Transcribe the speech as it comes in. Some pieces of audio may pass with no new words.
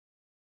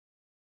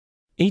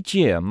Each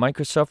year,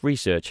 Microsoft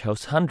Research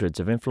hosts hundreds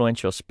of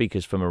influential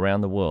speakers from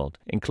around the world,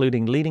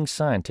 including leading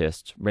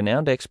scientists,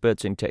 renowned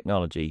experts in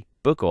technology,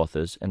 book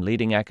authors, and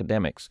leading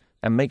academics,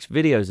 and makes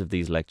videos of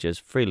these lectures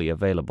freely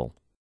available.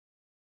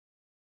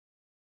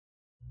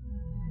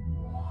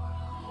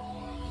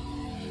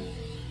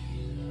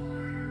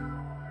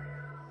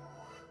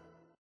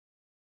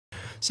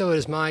 So it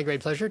is my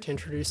great pleasure to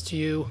introduce to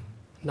you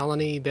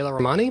Nalini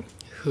Belaramani,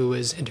 who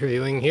is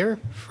interviewing here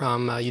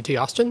from UT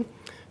Austin.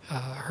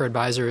 Her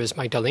advisor is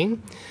Mike Darlene.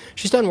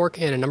 She's done work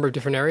in a number of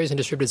different areas in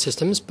distributed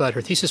systems, but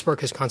her thesis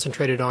work has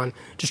concentrated on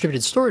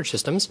distributed storage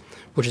systems,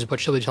 which is what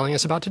she'll be telling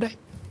us about today.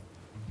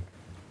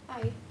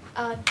 Hi.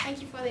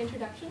 Thank you for the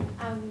introduction.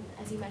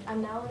 As you mentioned,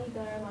 I'm Nalini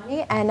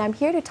Belaramani, and I'm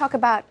here to talk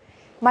about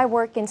my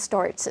work in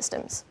storage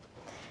systems.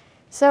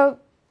 So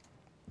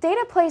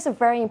data plays a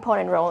very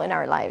important role in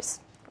our lives.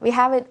 We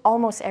have it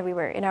almost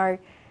everywhere, in our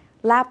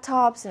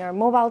laptops, in our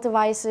mobile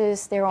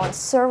devices. They're on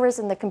servers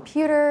in the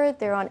computer.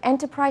 They're on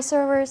enterprise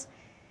servers.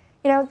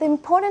 You know, the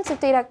importance of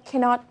data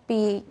cannot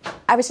be...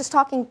 I was just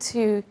talking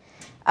to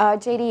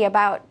JD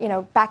about,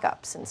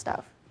 backups and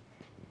stuff.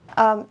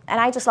 And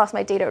I just lost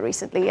my data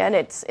recently, and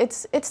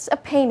it's a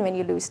pain when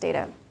you lose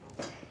data.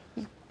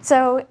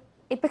 So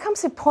it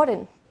becomes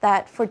important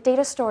that for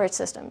data storage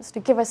systems to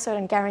give us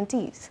certain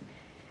guarantees.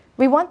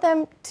 We want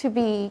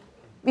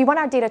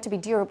our data to be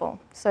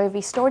durable. So if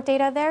we store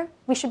data there,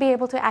 we should be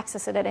able to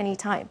access it at any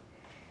time.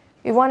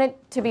 We want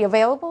it to be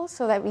available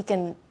so that we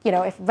can,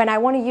 when I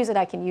want to use it,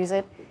 I can use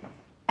it,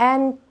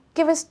 and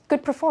give us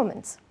good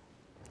performance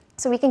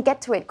so we can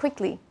get to it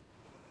quickly.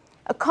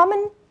 A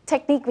common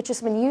technique which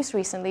has been used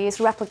recently is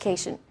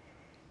replication.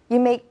 You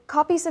make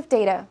copies of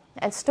data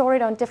and store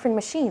it on different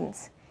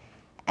machines.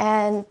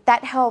 And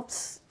that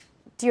helps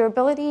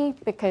durability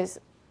because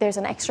there's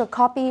an extra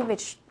copy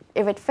which,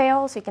 if it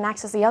fails, you can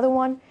access the other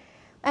one.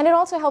 And it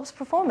also helps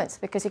performance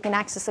because you can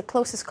access the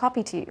closest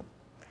copy to you.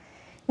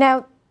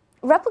 Now,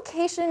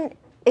 replication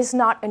is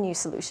not a new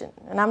solution.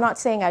 And I'm not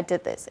saying I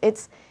did this.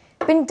 It's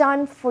been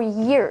done for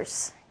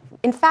years.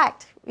 In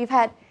fact, we've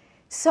had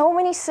so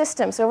many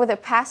systems over the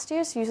past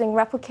years using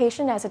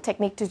replication as a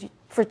technique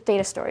for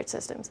data storage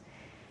systems.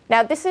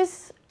 Now, this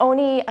is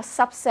only a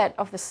subset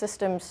of the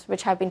systems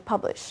which have been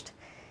published.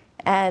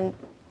 And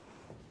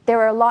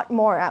there are a lot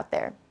more out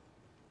there.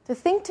 The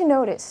thing to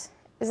notice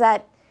is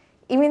that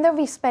even though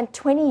we spent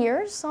 20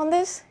 years on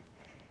this,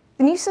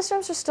 the new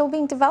systems are still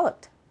being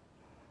developed.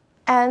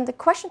 And the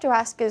question to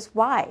ask is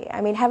why? I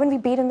mean, haven't we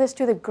beaten this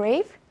to the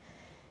grave?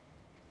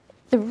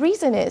 The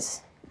reason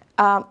is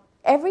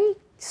every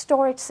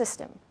storage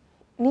system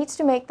needs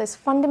to make this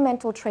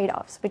fundamental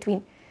trade-offs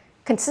between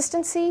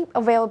consistency,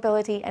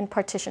 availability, and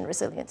partition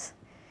resilience.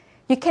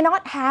 You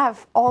cannot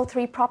have all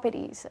three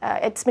properties.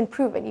 It's been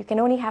proven. You can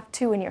only have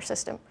two in your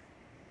system.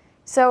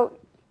 So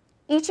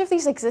each of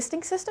these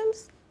existing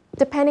systems,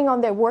 depending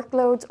on their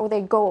workloads or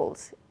their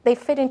goals, they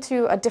fit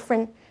into a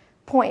different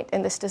point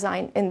in this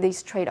design, in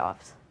these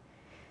trade-offs.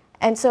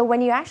 And so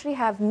when you actually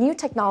have new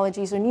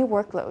technologies or new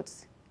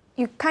workloads,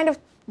 you kind of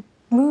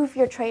move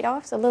your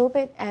trade-offs a little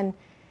bit. And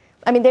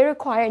I mean, they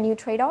require new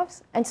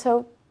trade-offs. And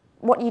so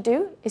what you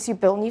do is you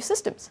build new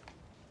systems.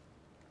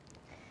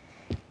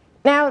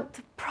 Now,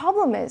 the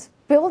problem is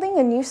building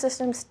a new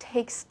system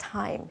takes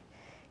time.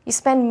 You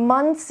spend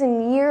months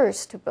and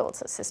years to build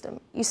a system.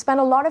 You spend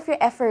a lot of your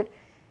effort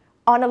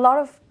on a lot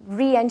of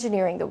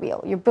re-engineering the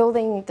wheel. You're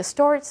building the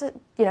storage,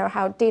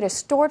 how data is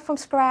stored from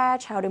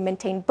scratch, how to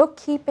maintain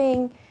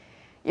bookkeeping,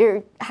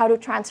 how to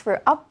transfer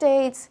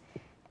updates.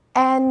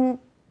 And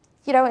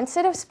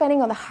instead of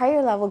spending on the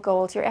higher level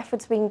goals, your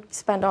effort's being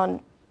spent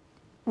on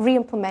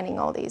re-implementing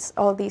all these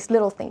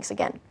little things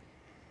again.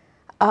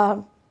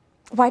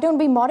 Why don't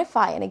we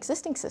modify an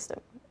existing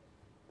system?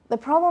 The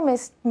problem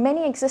is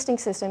many existing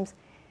systems,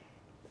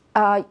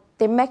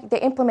 their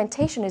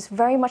implementation is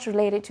very much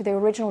related to the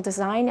original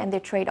design and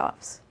their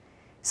trade-offs.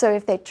 So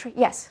if they,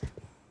 yes?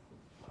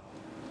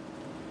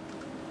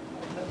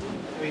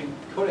 I mean,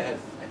 Coda has,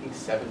 I think,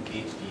 7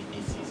 PhD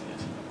theses in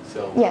it.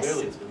 So yes.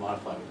 Clearly it's been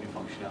modified with new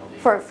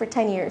functionality. For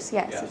 10 years,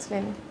 yes, it's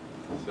been.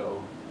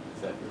 So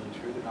is that really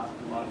true? They're not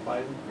been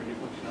modified for new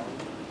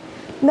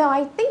functionality? No,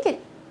 I think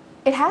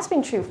it has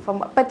been true.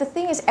 But the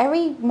thing is,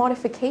 every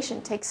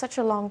modification takes such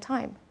a long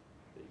time.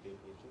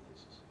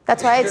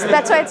 That's why it's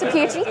a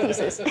PhD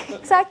thesis.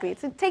 Exactly.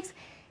 It takes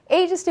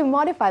ages to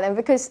modify them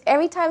because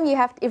every time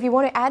if you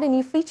want to add a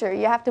new feature,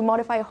 you have to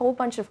modify a whole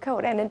bunch of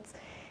code, and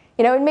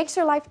it makes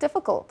your life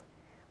difficult.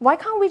 Why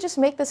can't we just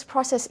make this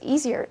process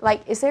easier?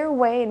 Like, is there a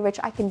way in which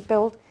I can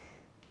build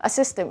a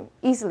system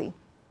easily?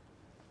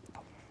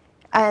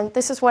 And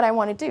this is what I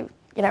want to do.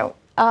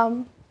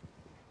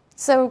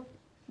 So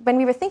when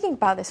we were thinking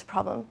about this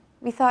problem,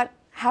 we thought,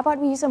 how about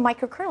we use a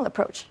microkernel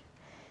approach?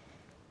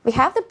 We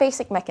have the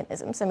basic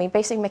mechanisms. I mean,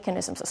 basic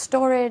mechanisms of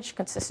storage,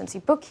 consistency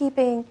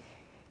bookkeeping.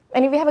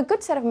 And if we have a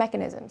good set of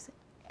mechanisms,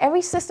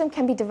 every system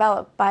can be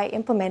developed by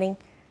implementing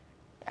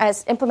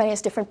as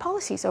different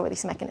policies over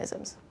these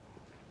mechanisms.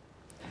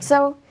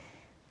 So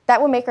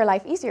that will make our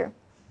life easier.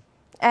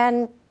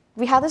 And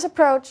we had this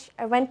approach.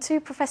 I went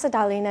to Professor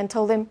Darlene and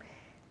told him,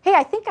 hey,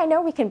 I think I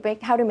know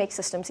how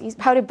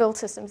to build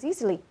systems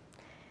easily.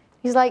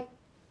 He's like,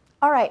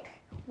 all right,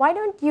 why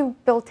don't you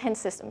build 10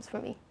 systems for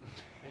me?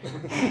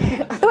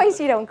 Otherwise,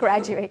 you don't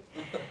graduate.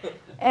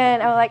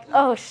 And I'm like,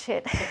 oh,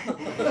 shit.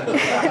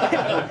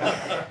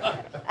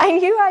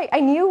 I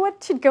knew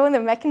what should go in the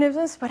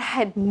mechanisms, but I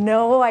had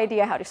no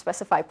idea how to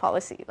specify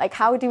policy. Like,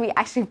 how do we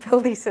actually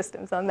build these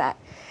systems on that?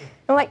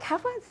 I'm like, how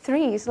about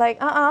 3? He's like,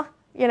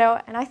 you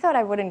know, and I thought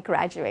I wouldn't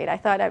graduate. I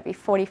thought I'd be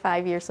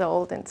 45 years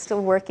old and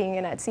still working,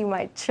 and I'd see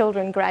my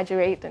children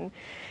graduate. And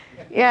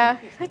yeah,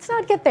 let's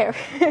not get there.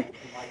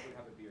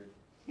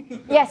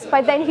 Yes,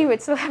 by then he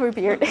would still have a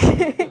beard.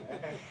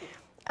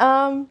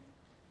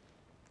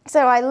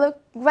 So I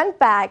went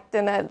back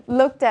and I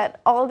looked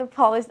at all the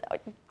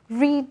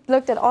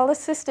looked at all the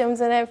systems,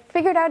 and I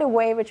figured out a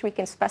way which we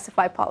can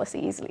specify policy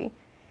easily.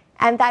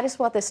 And that is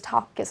what this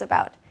talk is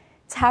about.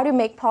 It's how to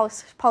make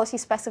policy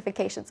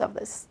specifications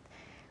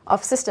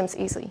of systems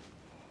easily.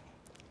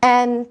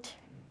 And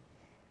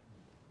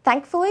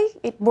thankfully,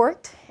 it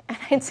worked. And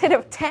instead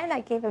of 10,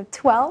 I gave him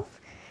 12.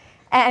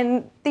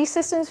 And these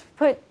systems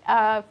fit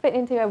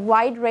into a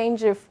wide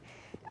range of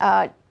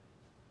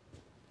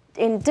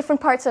in different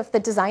parts of the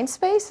design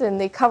space, and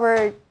they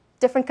cover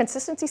different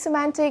consistency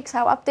semantics,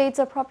 how updates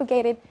are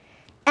propagated.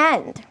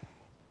 And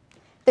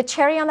the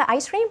cherry on the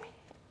ice cream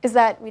is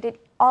that we did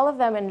all of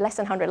them in less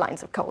than 100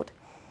 lines of code.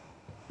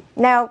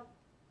 Now,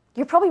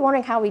 you're probably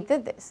wondering how we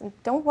did this. And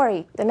don't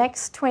worry, the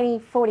next 20,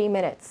 40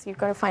 minutes, you're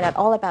going to find out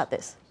all about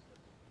this.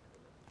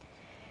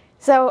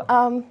 So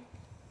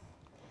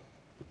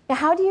now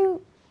how do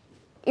you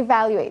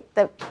evaluate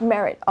the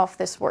merit of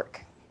this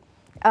work?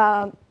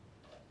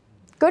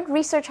 Good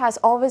research has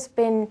always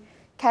been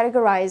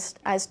categorized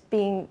as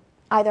being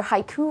either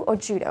haiku or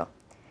judo.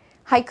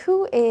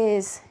 Haiku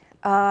is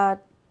a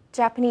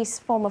Japanese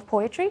form of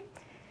poetry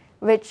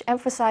which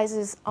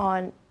emphasizes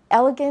on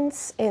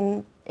elegance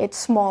in its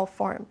small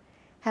form,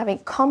 having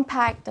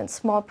compact and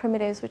small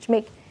primitives which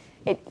make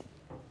it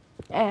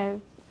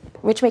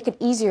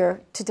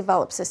easier to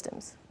develop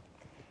systems.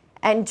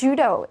 And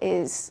judo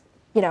is,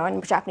 you know,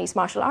 a Japanese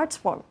martial arts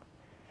form.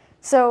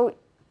 So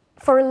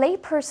for a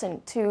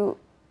layperson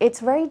it's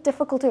very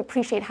difficult to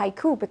appreciate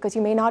haiku because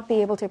you may not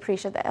be able to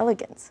appreciate the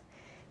elegance.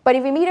 But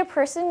if you meet a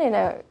person in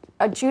a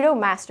judo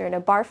master in a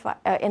bar,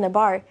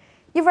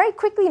 you very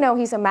quickly know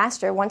he's a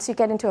master once you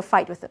get into a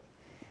fight with him.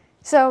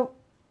 So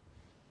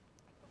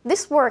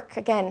this work,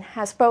 again,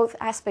 has both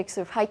aspects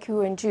of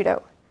haiku and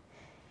judo.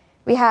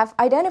 We've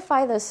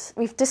identified this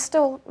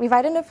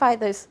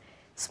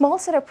small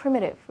set of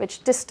primitive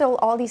which distill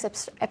all these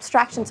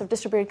abstractions of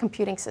distributed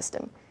computing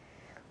system.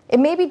 It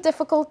may be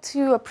difficult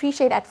to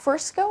appreciate at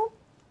first go,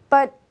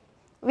 but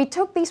we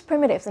took these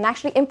primitives and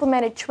actually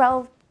implemented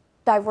 12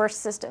 diverse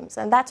systems,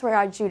 and that's where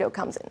our judo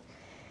comes in.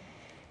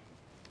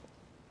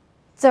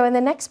 So in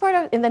the next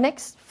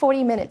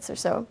 40 minutes or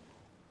so,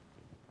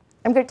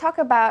 I'm going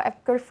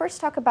to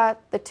first talk about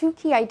the 2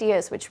 key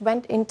ideas which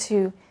went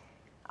into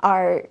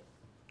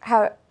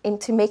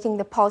making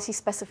the policy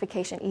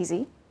specification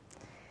easy.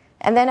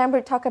 And then I'm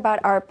going to talk about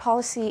our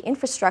policy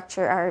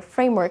infrastructure, our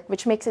framework,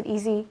 which makes it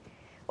easy,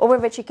 over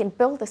which you can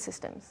build the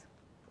systems.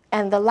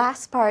 And the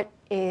last part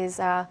is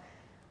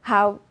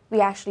how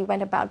we actually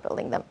went about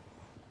building them,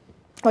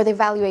 or the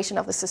evaluation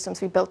of the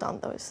systems we built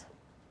on those.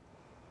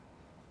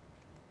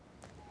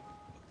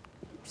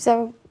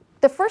 So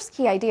the first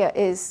key idea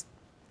is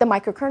the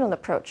microkernel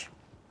approach.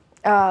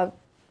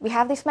 We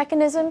have these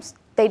mechanisms.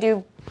 They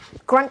do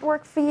grunt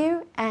work for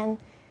you, and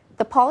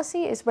the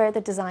policy is where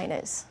the design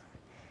is.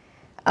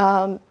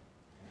 And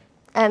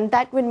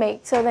that would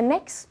make, so the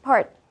next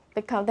part,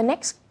 the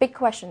next big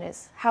question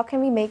is, how can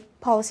we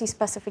make policy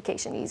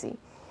specification easy?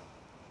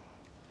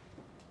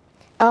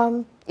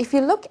 If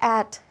you look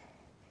at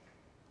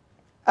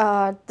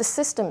the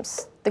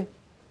systems, the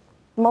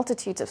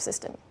multitudes of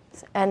systems,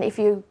 and if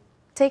you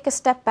take a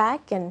step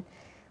back and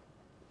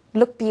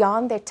look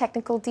beyond their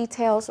technical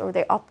details or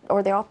their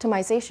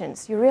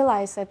optimizations, you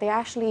realize that they're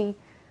actually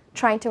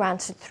trying to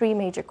answer 3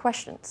 major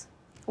questions.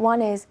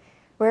 One is,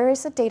 where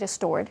is the data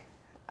stored?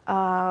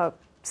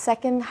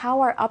 Second,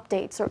 how are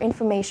updates or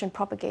information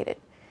propagated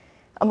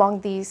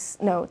among these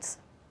nodes?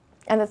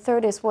 And the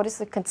third is, what is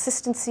the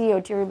consistency or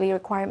durability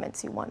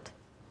requirements you want?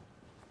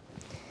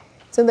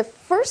 So the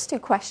first 2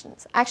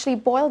 questions actually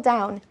boil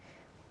down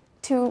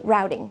to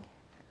routing.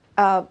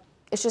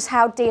 It's just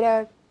how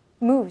data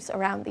moves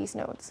around these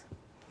nodes.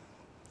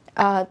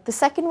 The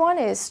second one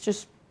is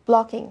just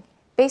blocking.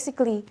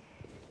 Basically,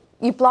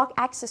 you block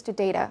access to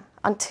data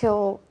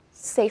until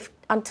these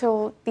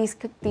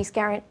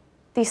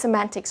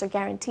semantics are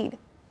guaranteed.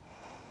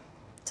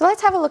 So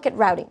let's have a look at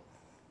routing.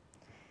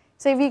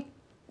 So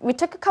we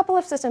took a couple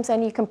of systems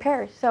and you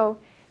compare. So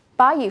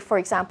Bayou, for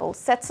example,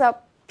 sets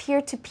up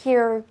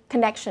peer-to-peer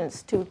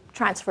connections to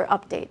transfer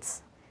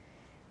updates.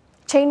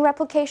 Chain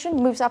replication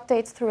moves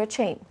updates through a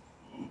chain.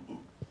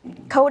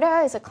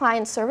 Coda is a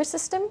client-server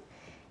system,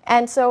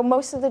 and so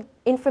most of the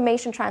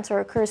information transfer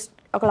occurs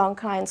along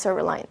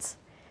client-server lines.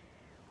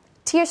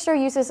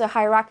 Tierstor uses a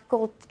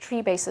hierarchical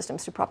tree-based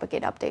systems to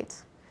propagate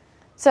updates.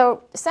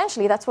 So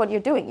essentially, that's what you're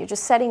doing. You're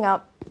just setting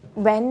up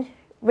when,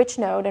 which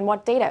node, and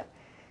what data,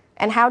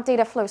 and how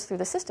data flows through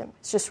the system.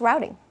 It's just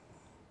routing.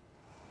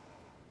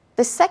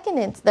 The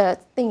second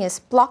thing is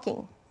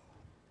blocking.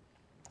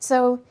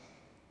 So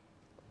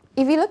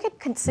if you look at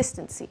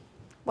consistency,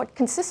 what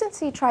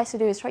consistency tries to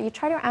do is you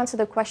try to answer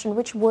the question,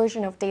 which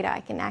version of data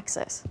I can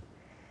access.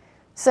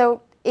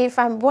 So if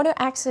I want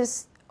to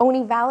access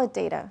only valid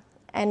data,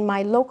 and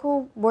my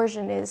local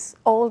version is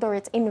old or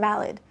it's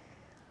invalid,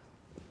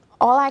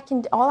 all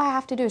I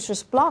have to do is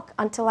just block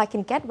until I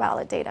can get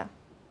valid data.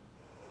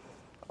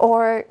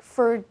 Or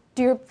for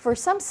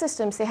some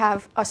systems, they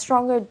have a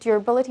stronger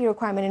durability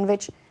requirement in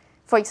which,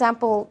 for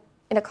example,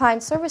 in a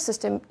client-server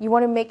system, you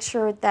want to make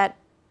sure that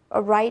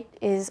a write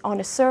is on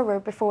a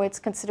server before it's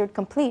considered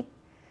complete.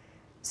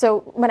 So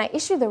when I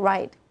issue the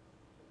write,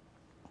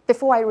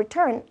 before I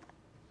return,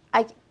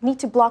 I need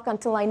to block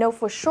until I know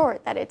for sure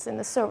that it's in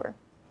the server.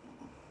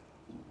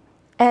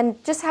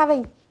 And just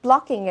having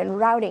blocking and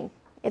routing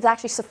is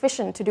actually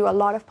sufficient to do a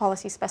lot of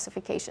policy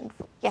specification.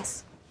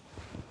 Yes?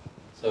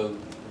 So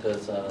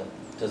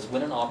does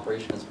when an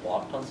operation is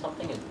blocked on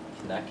something,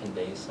 can that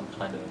convey some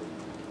kind of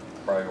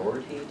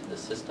priority to the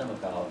system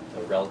about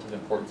the relative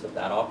importance of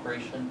that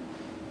operation?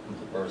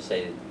 Or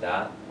say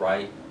that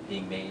write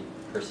being made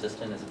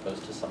persistent as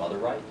opposed to some other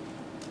write?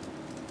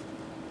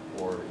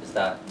 Or is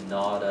that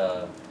not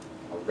a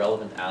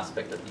relevant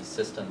aspect of these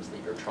systems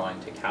that you're trying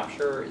to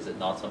capture? Is it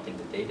not something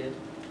that they did?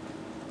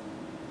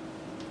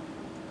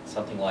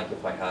 Something like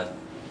if I had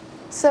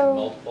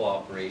multiple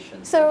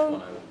operations, which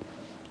one I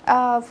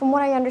would... From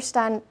what I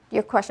understand,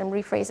 your question, I'm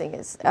rephrasing,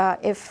 is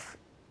if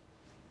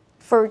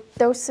for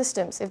those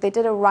systems, if they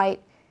did a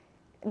write,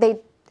 they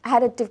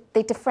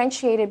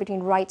differentiated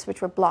between writes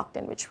which were blocked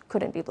and which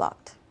couldn't be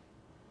blocked.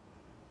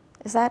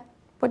 Is that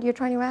what you're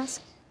trying to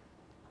ask?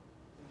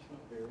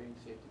 Varying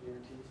safety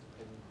guarantees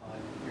depending on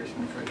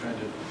you're trying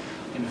to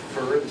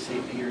infer the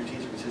safety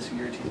guarantees or consistent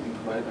guarantees being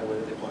provided by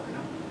whether they block or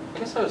not. I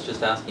guess I was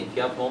just asking, if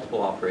you have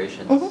multiple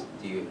operations,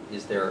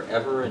 is there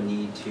ever a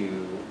need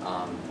to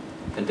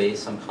convey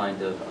some kind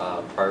of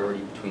priority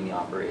between the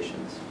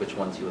operations, which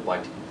ones you would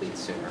like to complete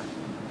sooner?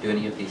 Do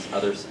any of these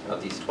others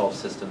of these 12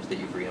 systems that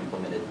you've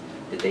re-implemented,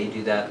 did they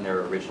do that in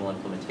their original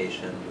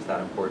implementation? Was that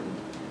important?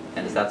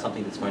 And is that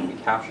something that's going to be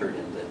captured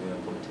in the new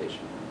implementation?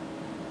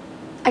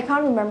 I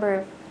can't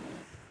remember.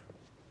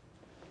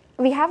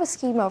 We have a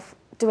scheme of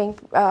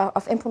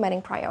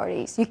implementing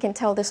priorities. You can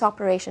tell this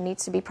operation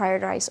needs to be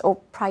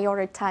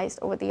prioritized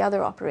over the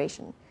other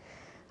operation.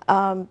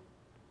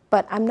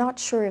 But I'm not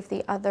sure if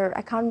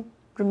I can't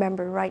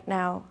remember right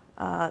now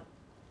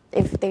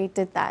if they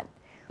did that.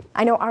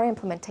 I know our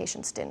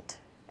implementations didn't,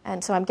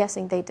 and so I'm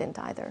guessing they didn't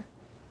either,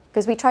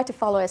 because we tried to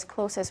follow as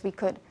close as we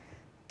could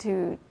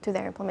to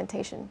their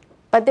implementation.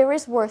 But there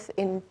is worth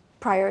in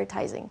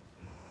prioritizing.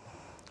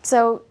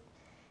 So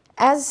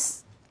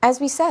as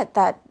we said,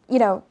 that,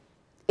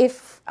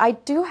 if I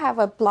do have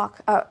a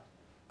block,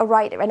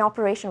 an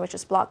operation which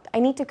is blocked, I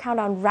need to count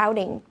on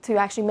routing to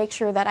actually make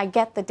sure that I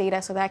get the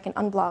data so that I can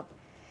unblock.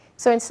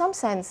 So in some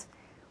sense,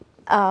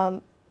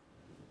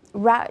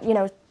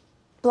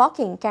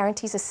 blocking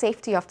guarantees the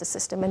safety of the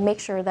system and make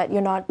sure that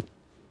you're not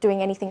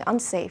doing anything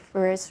unsafe,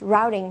 whereas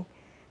routing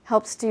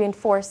helps to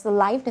enforce the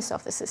liveness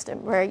of the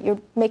system, where you're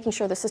making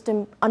sure the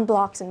system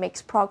unblocks and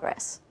makes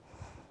progress.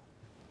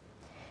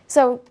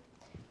 So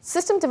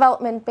system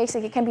development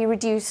basically can be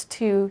reduced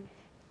to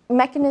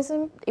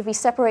mechanism. If we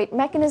separate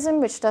mechanism,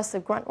 which does the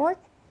grunt work,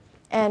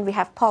 and we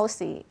have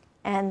policy.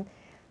 And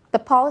the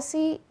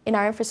policy in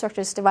our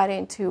infrastructure is divided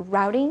into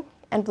routing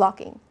and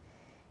blocking.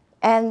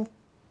 And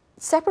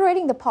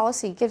separating the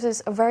policy gives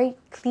us a very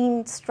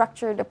clean,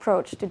 structured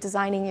approach to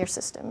designing your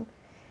system.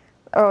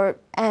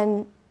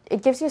 And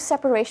it gives you a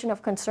separation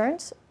of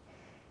concerns.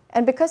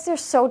 And because they're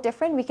so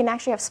different, we can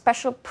actually have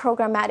special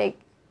programmatic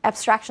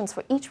abstractions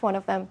for each one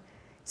of them,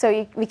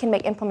 so we can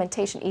make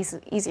implementation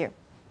easier.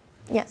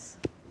 Yes?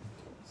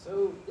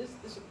 So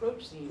this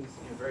approach seems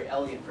very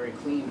elegant, very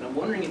clean, but I'm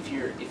wondering if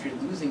you're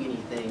losing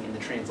anything in the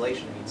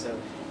translation. I mean, so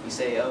you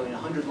say, in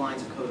 100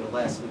 lines of code or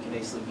less, we can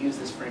basically use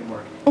this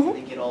framework and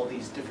then get all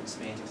these different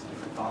semantics,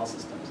 different file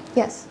systems.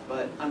 Yes.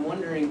 But I'm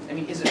wondering,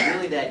 is it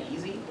really that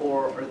easy,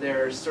 or are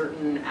there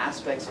certain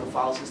aspects of a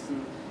file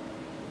system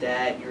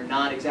that you're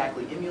not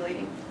exactly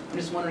emulating? I'm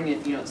just wondering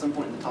if, at some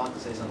point in the talk, you'll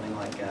say something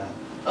like,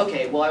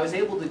 okay, well, I was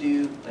able to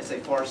do, let's say,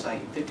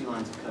 Farsight in 50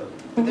 lines of code,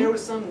 but there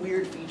was some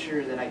weird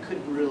feature that I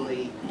couldn't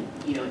really,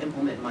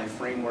 implement in my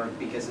framework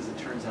because, as it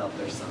turns out,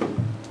 there's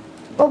some...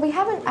 Well, we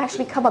haven't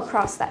actually come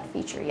across that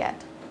feature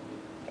yet.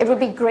 It would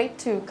be great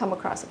to come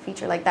across a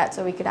feature like that,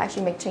 so we could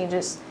actually make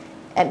changes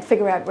and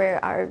figure out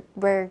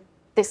where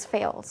this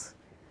fails.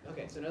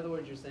 Okay, so in other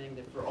words, you're saying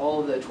that for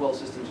all of the 12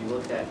 systems you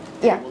looked at,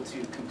 you're able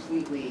to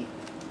completely,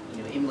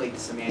 emulate the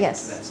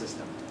semantics of that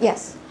system.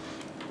 Yes.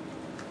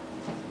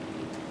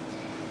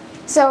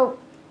 So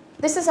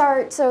this is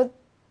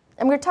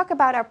I'm going to talk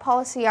about our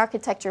policy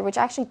architecture, which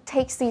actually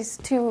takes these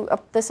two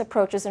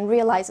approaches and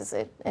realizes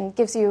it and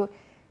gives you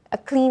a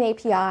clean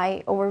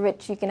API over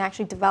which you can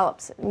actually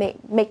develop, make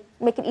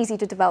it easy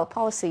to develop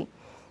policy.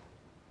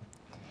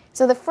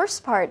 So the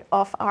first part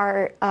of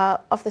our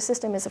of the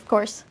system is, of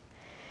course,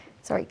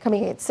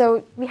 coming in.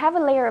 So we have a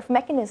layer of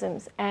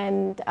mechanisms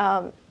and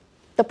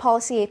the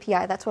policy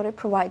API. That's what it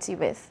provides you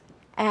with.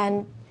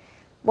 And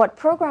what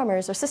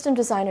programmers or system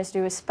designers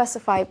do is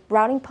specify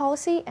routing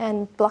policy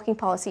and blocking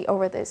policy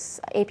over this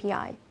API.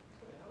 I have a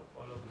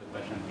follow-up to the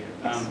question here.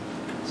 Yes.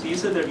 So you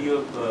said that you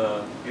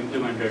have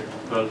implemented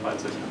 12 file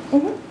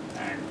systems,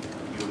 and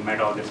you met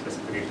all the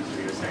specifications that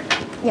you were saying.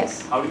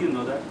 Yes. How do you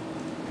know that?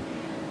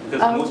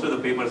 Because most of the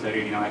papers I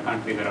read, I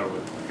can't figure out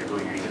what you're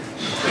doing anyway.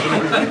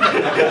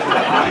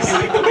 I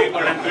read the paper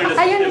and build a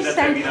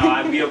system that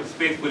said, we have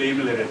faithfully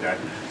emulated that.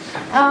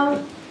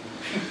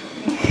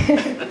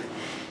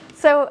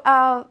 So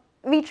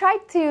we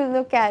tried to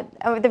look at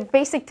the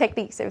basic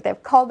techniques. If they're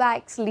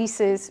callbacks,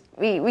 leases,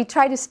 we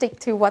try to stick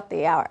to what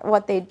they are,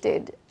 what they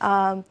did.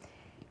 You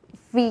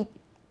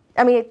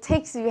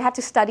had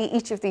to study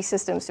each of these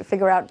systems to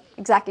figure out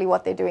exactly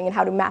what they're doing and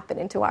how to map it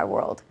into our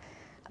world.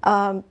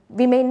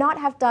 We may not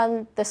have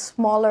done the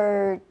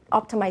smaller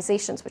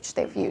optimizations which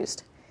they've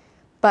used,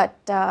 but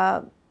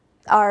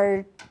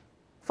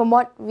from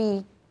what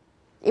we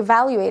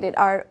evaluated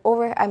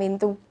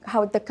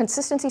how the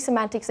consistency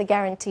semantics they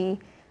guarantee,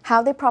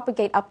 how they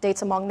propagate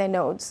updates among their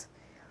nodes,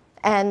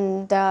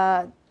 and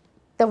the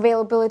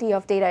availability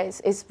of data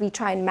is we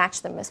try and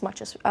match them as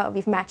much as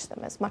we've matched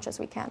them as much as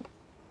we can.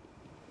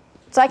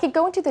 So I could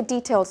go into the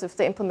details of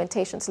the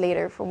implementations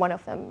later for one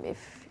of them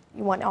if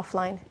you want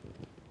offline.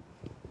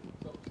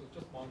 So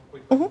just one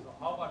quick question. So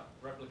how about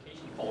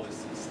replication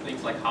policies?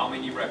 Things like how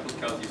many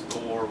replicas you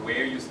store,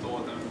 where you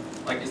store them.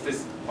 Like, is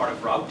this part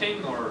of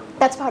routing or?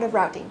 That's part of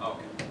routing. Oh,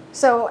 okay.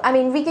 So,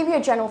 we give you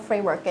a general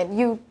framework and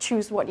you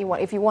choose what you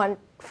want. If you want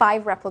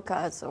 5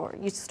 replicas, or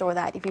you store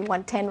that. If you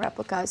want 10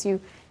 replicas, you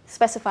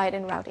specify it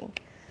in routing.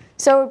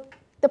 So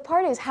the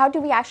part is, how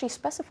do we actually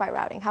specify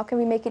routing? How can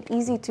we make it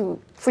easy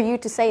for you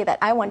to say that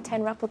I want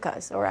 10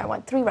 replicas or I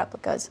want 3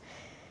 replicas?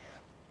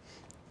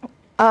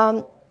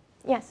 Yes?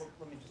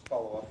 Let me just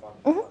follow up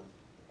on the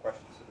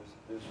question. So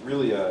there's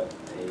really a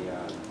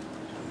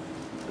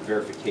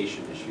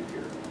verification issue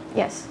here.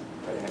 Yes.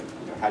 Right?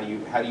 How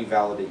do you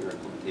validate your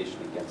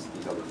implementation against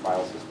these other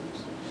file systems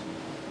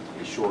to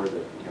be sure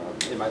that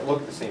it might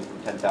look the same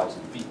from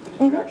 10,000 feet, but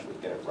if you actually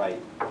get it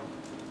right,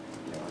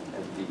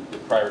 and the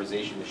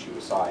prioritization issue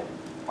aside,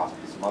 and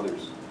possibly some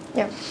others,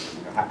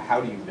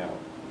 how do you know?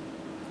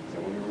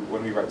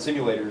 When we write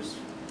simulators,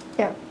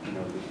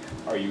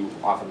 are you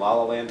off in La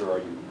La Land or are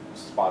you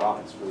spot on?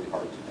 It's really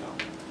hard to know.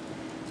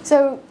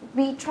 So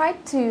we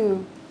tried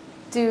to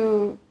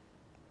do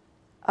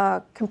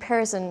a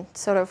comparison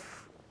sort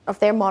of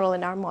their model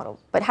and our model.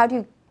 But how do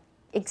you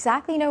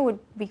exactly know?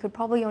 We could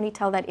probably only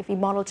tell that if we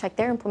model check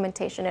their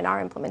implementation and our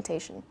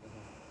implementation.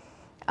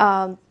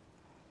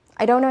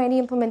 I don't know any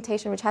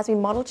implementation which has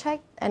been model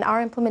checked, and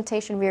our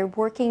implementation, we're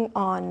working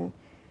on,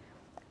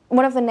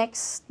 one of the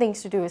next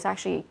things to do is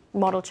actually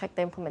model check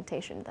the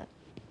implementation, that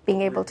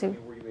being able to.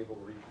 Were you able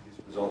to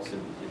reproduce results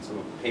in some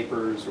of the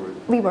papers? Or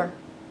we were.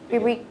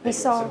 We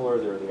saw. Similar,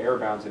 there are error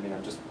bounds.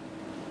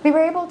 We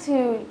were able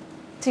to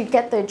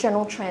get the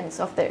general trends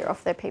of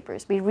their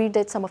papers. We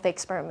redid some of the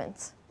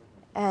experiments.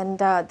 And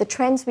the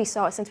trends we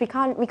saw, since we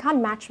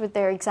can't match with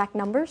their exact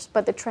numbers,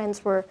 but the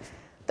trends were,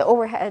 the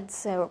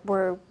overheads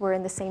were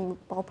in the same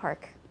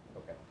ballpark.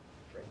 Okay,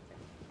 great.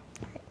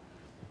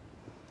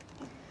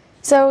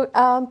 So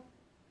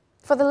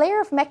for the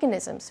layer of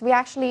mechanisms, we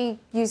actually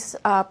use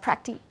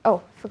forgot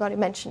to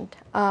mention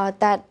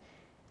that.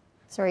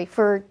 Sorry,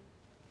 for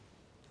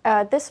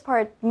this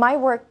part, my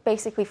work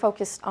basically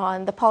focused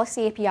on the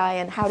policy API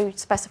and how to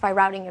specify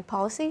routing and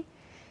policy.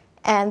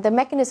 And the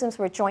mechanisms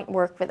were joint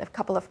work with a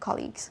couple of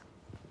colleagues.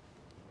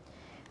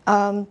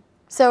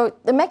 So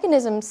the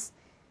mechanisms,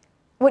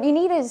 what you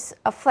need is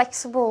a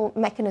flexible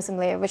mechanism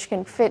layer which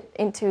can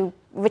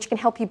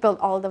help you build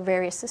all the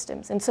various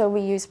systems. And so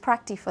we use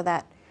Practi for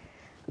that.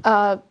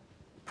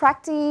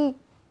 Practi,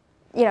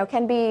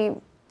 can be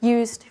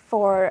used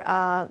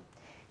for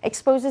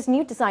exposes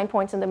new design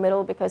points in the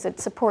middle because it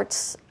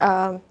supports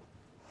it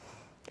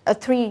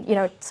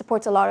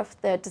supports a lot of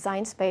the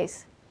design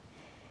space.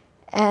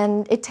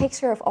 And it takes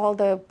care of all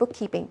the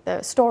bookkeeping,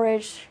 the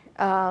storage,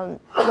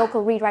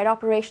 local read-write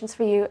operations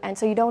for you, and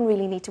so you don't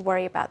really need to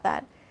worry about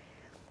that.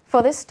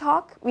 For this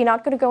talk, we're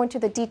not going to go into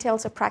the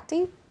details of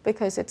Practi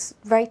because it's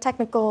very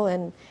technical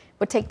and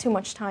would take too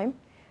much time.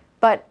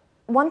 But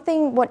one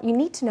thing, what you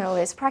need to know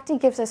is Practi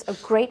gives us a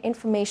great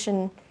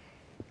information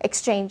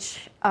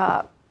exchange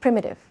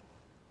primitive,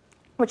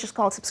 which is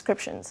called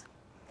subscriptions.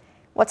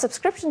 What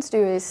subscriptions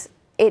do is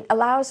it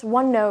allows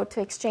one node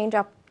to exchange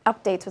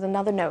updates with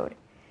another node.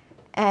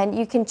 And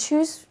you can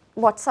choose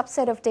what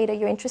subset of data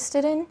you're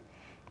interested in,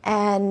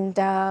 and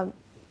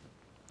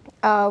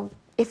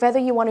if whether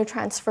you want to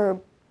transfer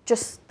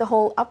just the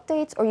whole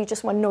updates or you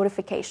just want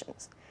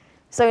notifications.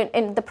 So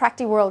in the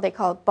Practi world, they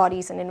call it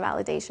bodies and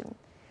invalidation.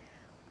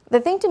 The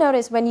thing to note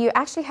is when you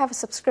actually have a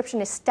subscription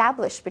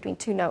established between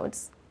two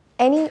nodes,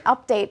 any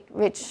update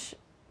which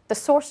the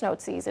source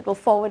node sees, it will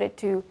forward it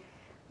to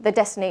the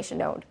destination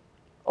node.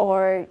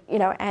 Or,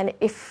 and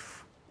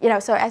if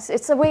so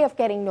it's a way of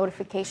getting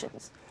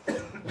notifications.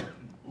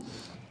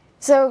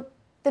 So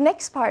the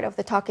next part of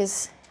the talk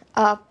is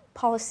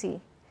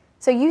policy.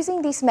 So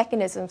using these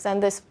mechanisms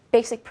and this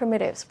basic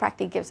primitives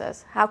Practi gives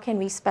us, how can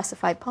we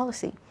specify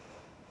policy?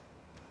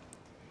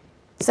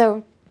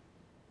 So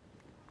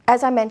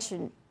as I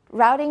mentioned,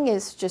 routing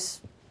is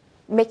just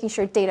making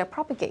sure data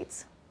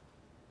propagates.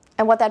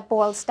 And what that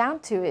boils down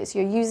to is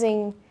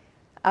you're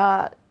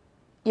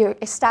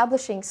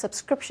establishing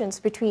subscriptions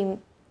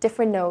between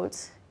different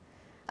nodes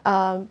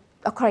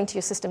according to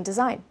your system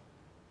design.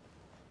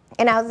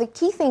 And now the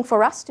key thing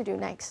for us to do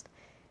next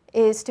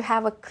is to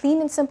have a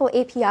clean and simple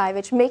API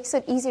which makes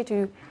it easier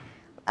to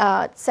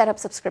set up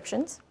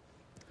subscriptions.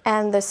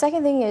 And the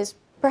second thing is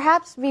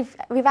perhaps we've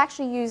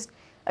actually used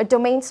a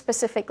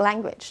domain-specific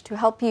language to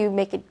help you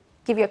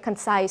give you a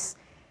concise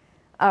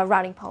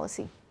routing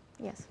policy.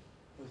 Yes?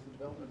 Was the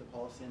development of the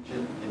policy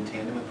engine in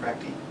tandem with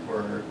Practi,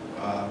 or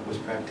was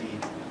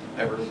Practi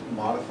ever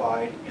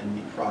modified in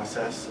the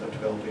process of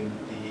developing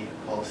the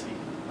policy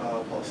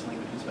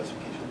language and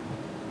specification?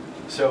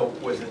 So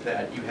was it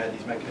that you had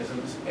these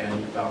mechanisms and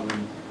you found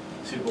them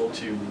suitable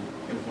to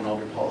implement all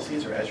your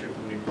policies, or as you're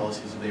implementing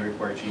policies, did they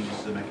require changes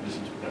to the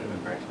mechanisms provided in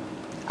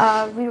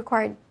Practi? We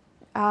required,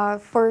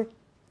 for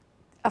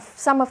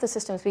some of the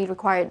systems, we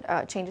required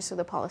changes to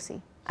the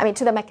policy.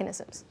 To the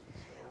mechanisms.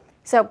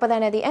 So, but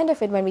then at the end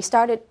of it, when we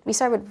started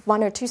with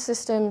 1 or 2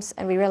 systems,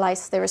 and we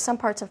realized there were some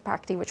parts of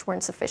Practi which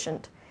weren't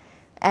sufficient,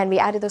 and we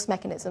added those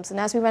mechanisms. And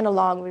as we went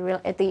along,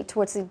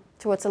 towards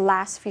the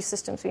last few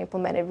systems we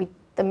implemented,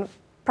 the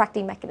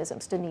Practi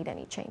mechanisms didn't need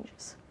any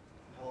changes.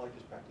 How large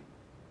is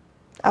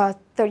Practi?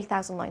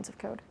 30,000 lines of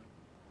code.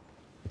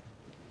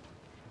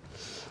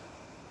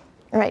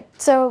 All right,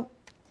 so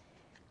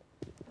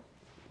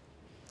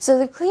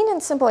the clean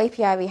and simple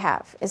API we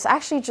have is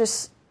actually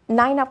just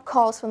 9 up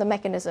calls from the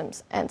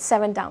mechanisms and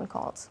 7 down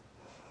calls.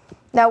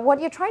 Now, what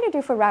you're trying to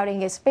do for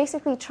routing is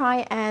basically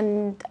try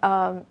and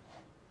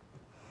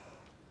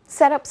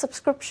set up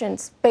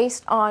subscriptions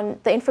based on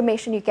the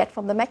information you get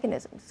from the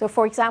mechanism. So,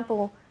 for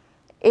example,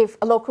 if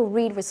a local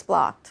read was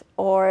blocked,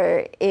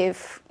 or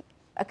if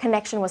a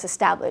connection was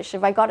established,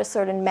 if I got a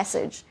certain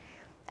message,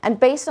 and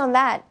based on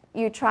that,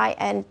 you try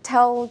and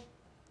tell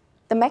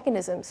the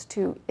mechanisms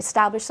to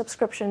establish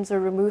subscriptions or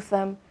remove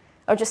them,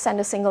 or just send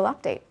a single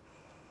update.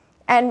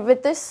 And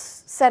with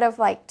this set of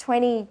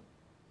 20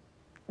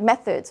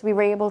 methods, we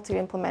were able to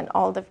implement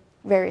all the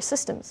various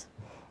systems.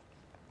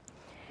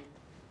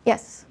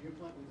 Yes? Did you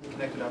implement weekly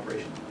connected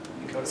operation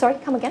in Coda? Sorry,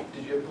 come again?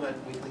 Did you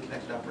implement weekly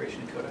connected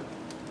operation in Coda?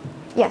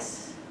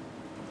 Yes.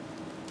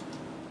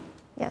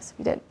 Yes,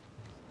 we did.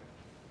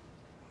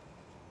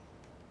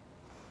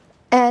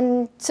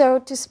 And so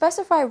to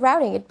specify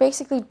routing, it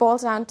basically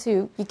boils down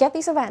to you get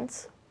these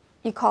events,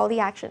 you call the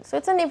action. So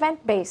it's an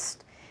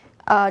event-based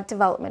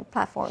development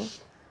platform.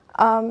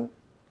 And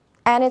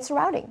it's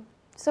routing.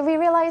 So we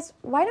realized,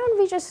 why don't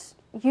we just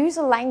use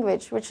a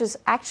language which is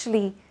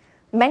actually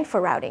meant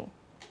for routing?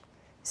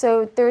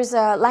 So there's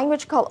a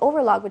language called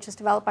Overlog, which is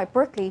developed by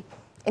Berkeley,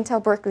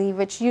 Intel Berkeley,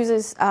 which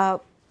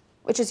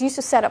is used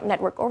to set up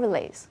network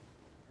overlays.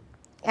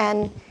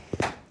 And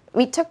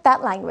we took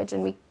that language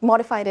and we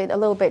modified it a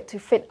little bit to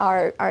fit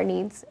our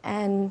needs.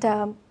 And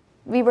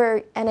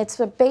it's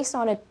based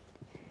on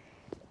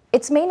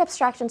its main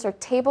abstractions are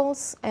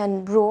tables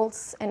and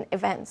rules and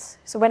events.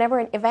 So whenever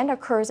an event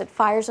occurs, it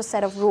fires a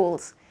set of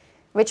rules,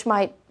 which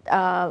might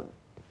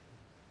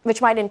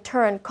in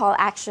turn call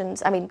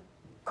actions.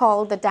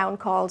 Call the down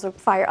calls or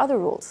fire other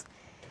rules.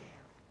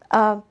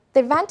 The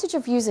advantage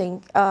of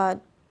using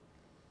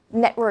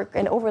network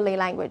and overlay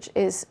language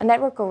is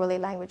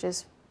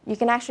you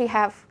can actually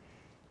have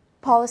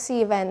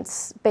policy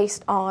events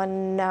based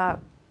on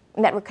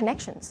network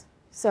connections.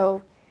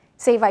 So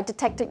say if I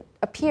detect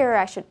a peer,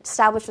 I should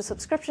establish a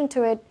subscription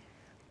to it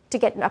to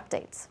get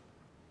updates.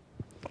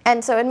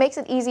 And so it makes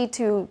it easy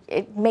to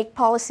make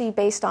policy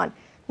based on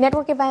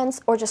network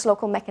events or just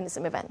local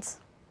mechanism events.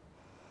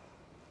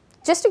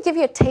 Just to give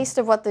you a taste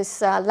of what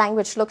this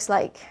language looks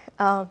like,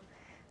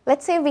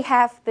 let's say we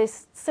have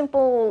this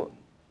simple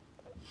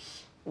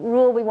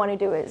rule we want to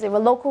do is if a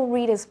local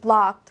read is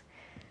blocked,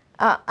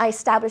 I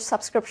establish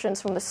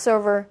subscriptions from the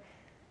server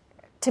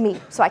to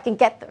me, so I can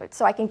get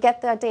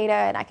the data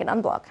and I can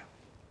unblock.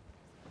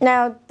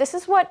 Now, this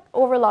is what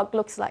Overlog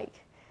looks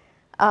like.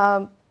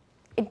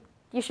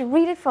 You should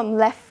read it from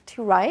left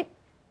to right.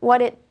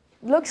 What it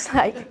looks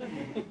like,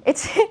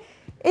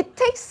 it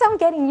takes some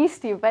getting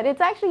used to, but it's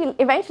actually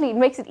eventually it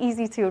makes it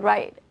easy to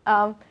write.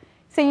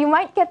 So you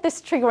might get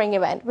this triggering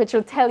event, which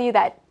will tell you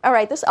that, all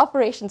right, this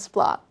operation's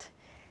blocked.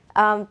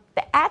 The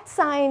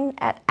 @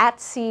 at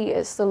 @c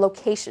is the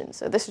location.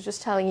 So this is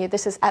just telling you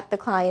this is at the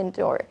client,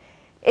 or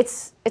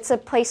it's a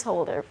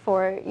placeholder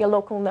for your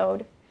local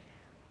node.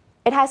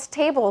 It has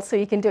tables, so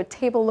you can do a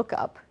table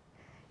lookup.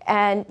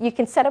 And you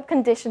can set up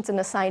conditions and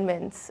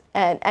assignments.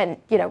 And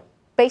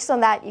based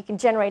on that, you can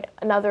generate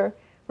another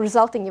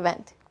resulting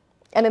event.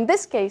 And in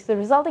this case, the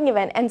resulting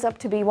event ends up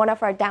to be one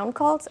of our down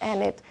calls,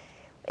 and it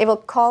will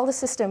call the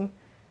system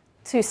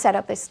to set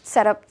up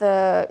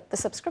the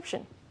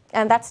subscription.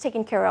 And that's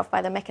taken care of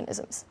by the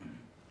mechanisms.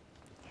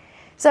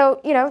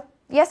 So,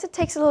 yes, it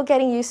takes a little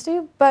getting used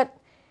to, but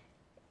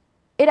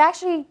it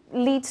actually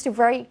leads to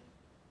very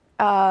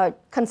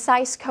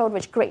concise code,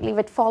 which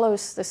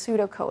follows the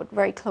pseudocode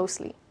very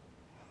closely.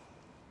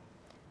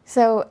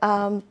 So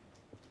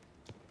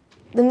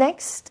the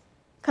next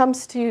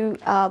comes to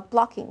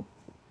blocking.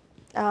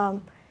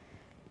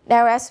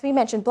 Now, as we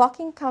mentioned,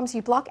 blocking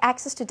you block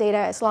access to data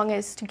as long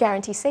as to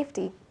guarantee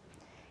safety.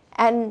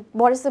 And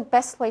what is the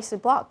best place to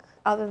block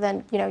other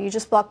than, you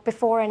just block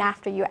before and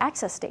after you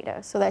access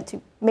data, so that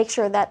to make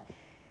sure that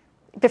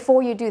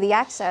before you do the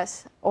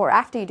access or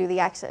after you do the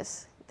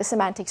access, the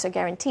semantics are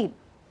guaranteed.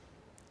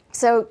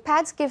 So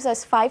PADS gives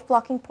us 5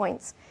 blocking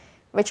points,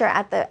 which are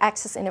at the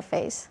access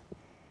interface.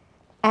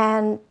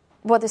 And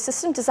what the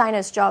system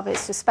designer's job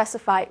is to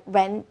specify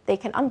when they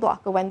can unblock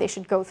or when they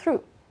should go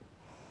through.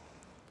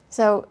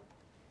 So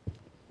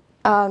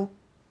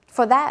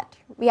for that,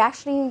 we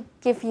actually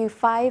give you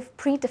 4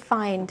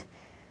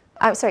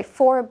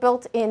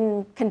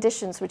 built-in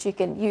conditions which you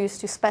can use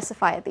to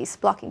specify these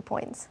blocking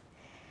points.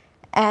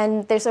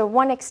 And there's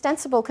one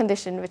extensible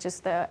condition, which is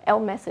the L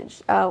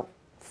message,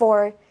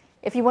 for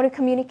if you want to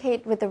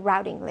communicate with the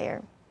routing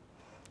layer.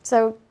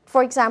 So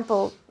for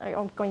example,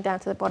 I'm going down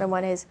to the bottom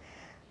one is,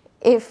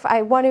 if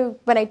I want to,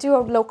 when I do a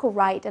local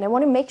write and I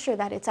want to make sure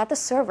that it's at the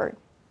server,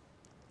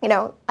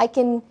 I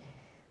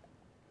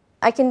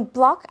can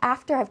block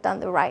after I've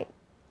done the write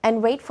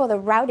and wait for the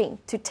routing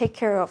to take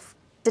care of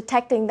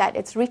detecting that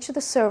it's reached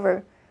the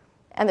server,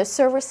 and the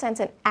server sends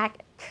an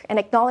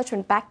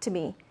acknowledgement back to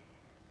me,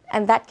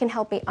 and that can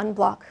help me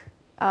unblock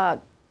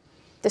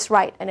this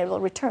write, and it will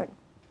return.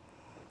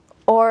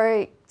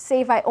 Or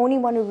say if I only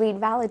want to read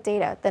valid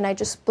data, then I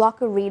just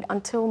block a read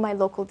until my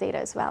local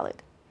data is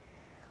valid.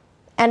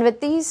 And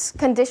with these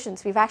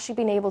conditions, we've actually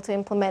been able to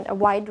implement a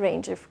wide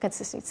range of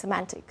consistent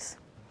semantics.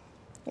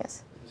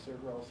 Yes? Is the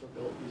server also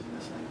built using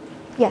this language?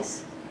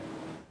 Yes.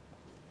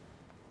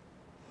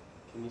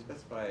 Can you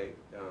specify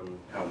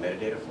how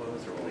metadata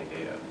flows or only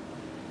data?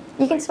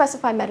 You can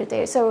specify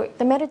metadata. So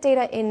the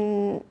metadata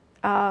in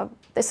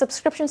the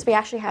subscriptions we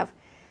actually have,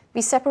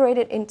 we separate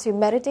it into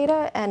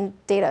metadata and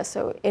data.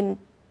 So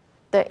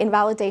the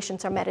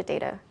invalidations are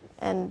metadata,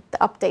 and the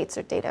updates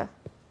are data.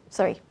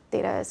 Sorry,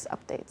 data is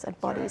updates and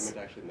bodies. Sorry,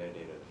 I meant actually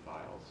metadata of the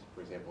files.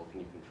 For example,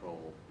 can you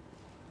control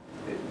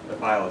the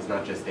file is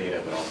not just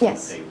data, but also,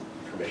 yes, say,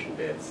 permission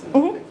bits and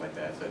things like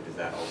that. So does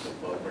that also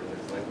flow according to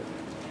this language?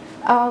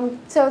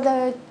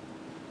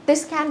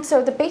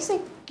 So the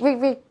basic,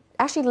 we're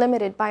actually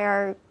limited by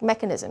our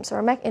mechanisms. So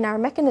in our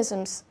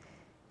mechanisms,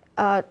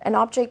 a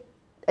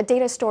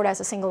data is stored as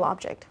a single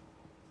object.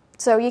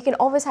 So you can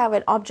always have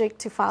an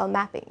object-to-file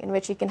mapping in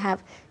which you can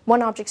have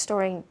one object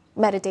storing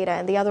metadata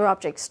and the other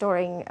object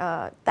storing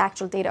the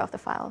actual data of the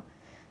file.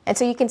 And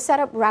so you can set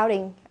up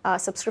routing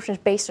subscriptions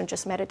based on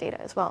just metadata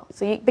as well.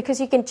 So because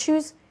you can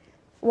choose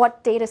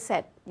what data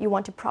set you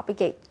want to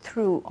propagate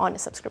through on a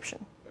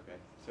subscription. Okay,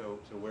 so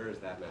where is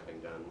that mapping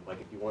done?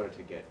 Like if you wanted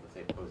to get, let's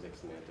say, POSIX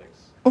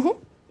semantics, then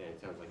it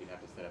sounds like you'd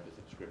have to set up a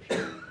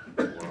subscription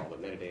for all the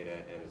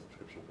metadata and a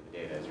subscription for the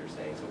data, as you're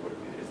saying. So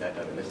is that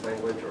done in this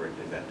language, or is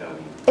that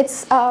done?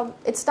 It's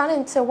done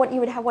in, so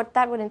what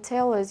that would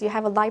entail is you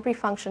have a library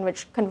function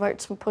which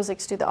converts from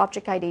POSIX to the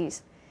object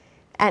IDs.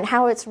 And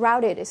how it's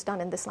routed is done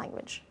in this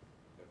language.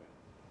 Okay.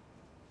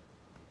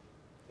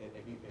 And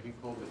have you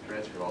pulled the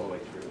threads through all the way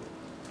through?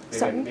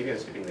 Maybe I'm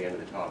skipping to the end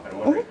of the talk, but I'm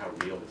wondering how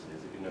real this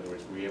is. In other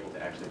words, were you able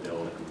to actually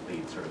build a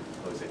complete sort of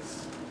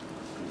POSIX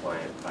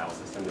compliant file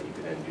system that you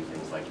could then do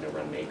things like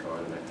run make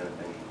on and that kind of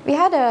thing?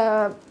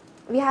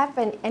 We have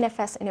an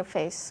NFS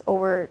interface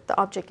over the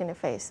object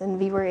interface, and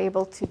we were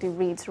able to do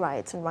reads,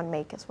 writes, and run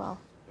make as well.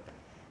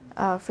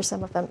 For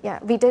some of them, yeah.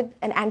 We did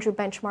an Andrew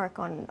benchmark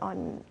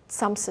on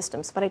some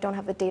systems, but I don't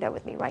have the data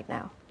with me right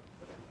now.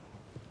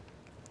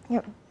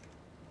 Yeah.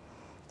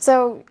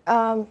 So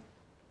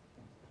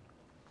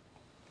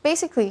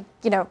basically,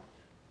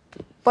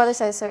 what it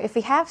says, so if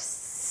we have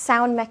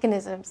sound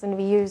mechanisms and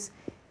we use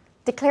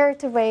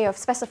declarative way of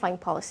specifying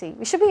policy,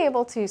 we should be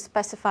able to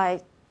specify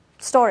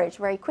storage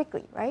very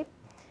quickly, right?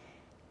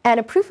 And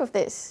a proof of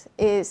this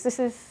is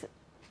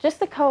just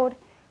the code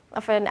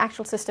of an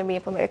actual system we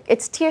implement.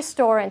 It's tier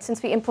store, and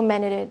since we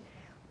implemented it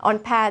on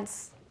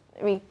PADS,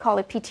 we call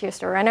it p-tier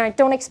store. And I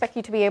don't expect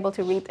you to be able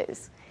to read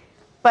this.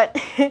 But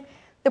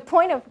the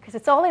point of, because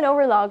it's all in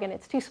overlog and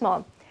it's too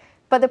small,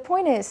 but the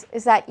point is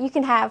that you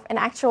can have an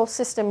actual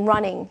system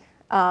running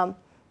on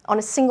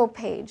a single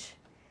page,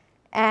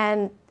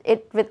 and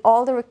with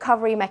all the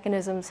recovery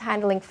mechanisms,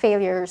 handling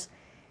failures,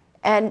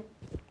 and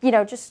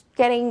just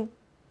getting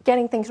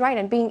things right,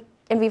 and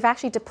we've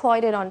actually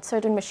deployed it on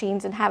certain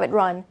machines and have it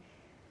run.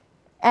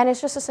 And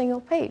it's just a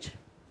single page,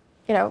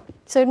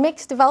 So it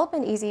makes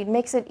development easy. It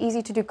makes it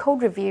easy to do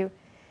code review.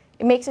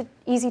 It makes it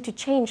easy to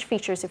change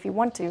features if you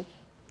want to.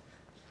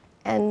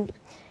 And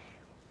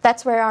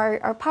that's where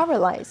our power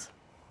lies.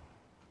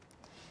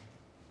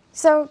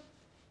 So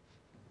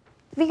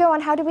we go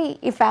on, how do we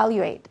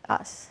evaluate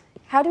us?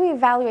 How do we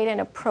evaluate an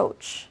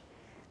approach?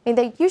 I mean,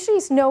 there usually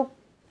is no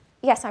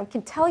yes, I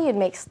can tell you it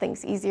makes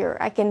things easier.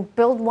 I can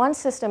build one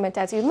system and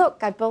tells you, look,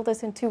 I built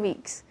this in 2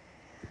 weeks.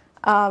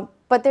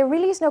 But there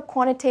really is no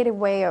quantitative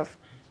way of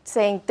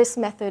saying this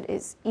method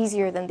is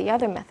easier than the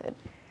other method.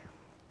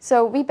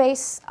 So we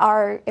base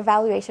our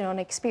evaluation on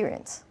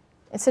experience.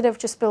 Instead of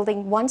just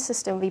building one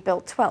system, we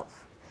built 12.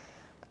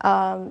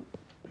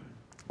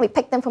 We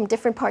picked them from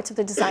different parts of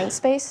the design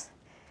space.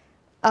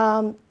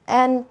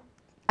 And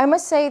I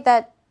must say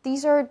that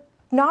these are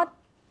not,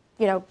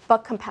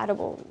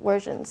 bug-compatible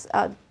versions.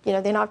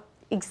 They're not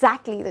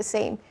exactly the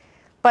same.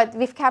 But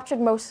we've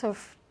captured most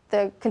of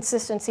the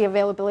consistency,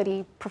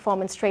 availability,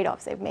 performance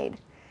trade-offs they've made.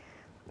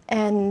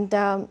 And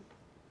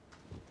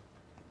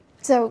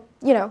so,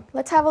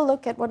 let's have a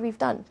look at what we've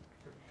done.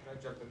 Can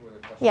I jump in with a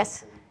question?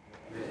 Yes.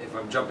 If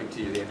I'm jumping to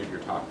you at the end of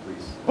your talk,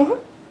 please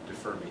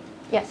defer me.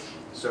 Yes.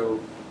 So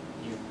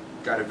you've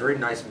got a very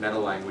nice meta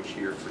language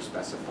here for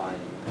specifying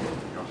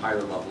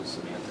higher level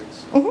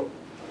semantics of your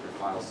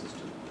file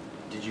system.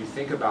 Did you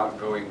think about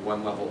going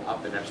one level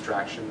up in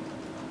abstraction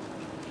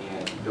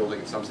and building,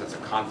 in some sense, a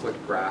conflict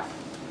graph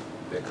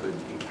that could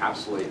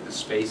encapsulate the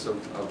space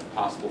of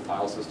possible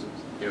file systems?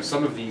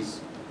 Some of these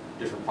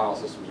different file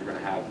systems are going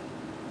to have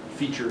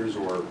features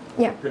or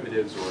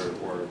primitives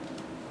or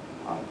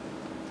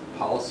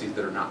policies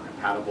that are not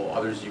compatible.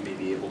 Others you may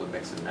be able to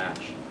mix and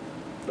match.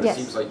 But it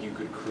seems like you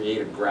could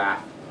create a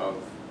graph of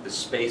the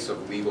space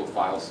of legal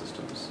file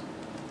systems,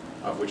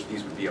 of which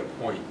these would be a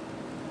point,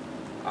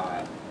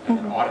 and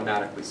then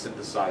automatically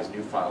synthesize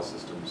new file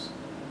systems,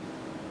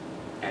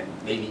 and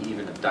maybe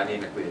even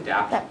dynamically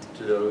adapt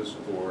to those,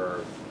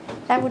 or...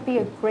 That would be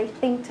a great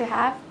thing to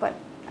have, but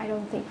I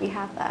don't think we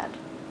have that.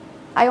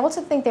 I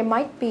also think there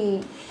might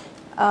be,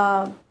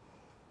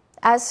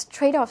 as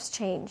trade-offs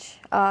change,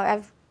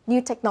 new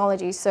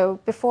technologies. So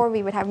before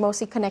we would have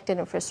mostly connected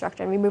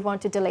infrastructure, and we move on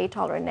to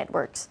delay-tolerant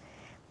networks.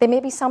 There may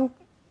be some,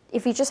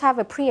 if you just have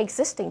a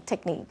pre-existing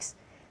techniques,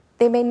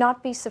 they may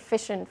not be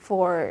sufficient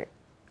for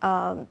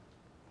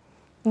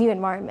new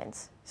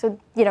environments. So,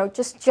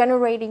 just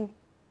generating,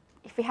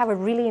 if we have a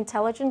really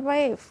intelligent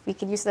way, if we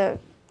could use the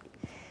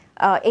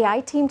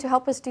AI team to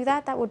help us do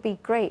that, that would be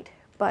great.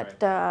 But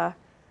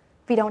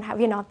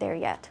we're not there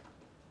yet.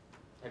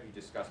 Have you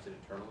discussed it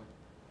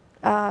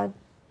internally?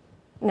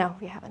 No,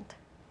 we haven't.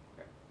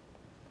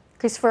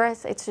 Because for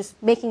us, it's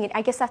just making it,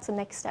 I guess that's the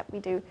next step we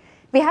do.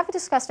 We have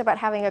discussed about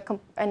having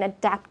an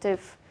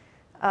adaptive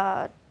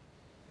file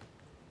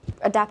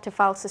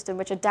system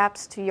which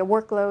adapts to your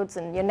workloads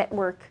and your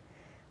network,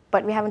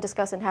 but we haven't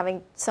discussed in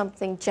having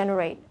something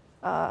generate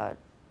a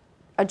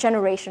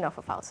generation of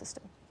a file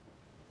system.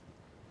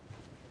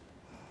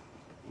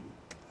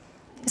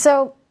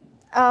 So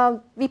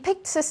we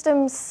picked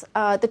systems,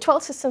 the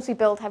 12 systems we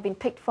built have been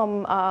picked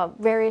from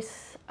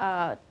various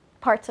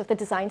parts of the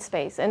design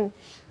space. And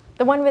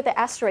the one with the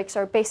asterisks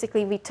are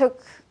basically we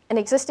took an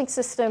existing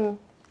system,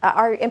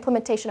 our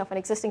implementation of an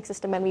existing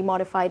system, and we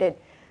modified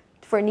it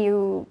for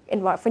new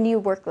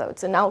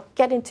workloads. And I'll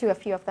get into a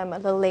few of them a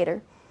little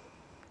later.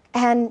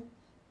 And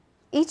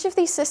each of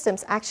these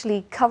systems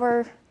actually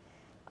cover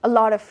a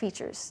lot of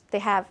features.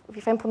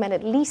 We've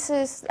implemented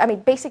leases,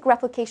 basic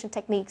replication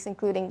techniques,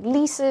 including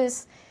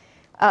leases,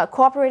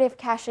 cooperative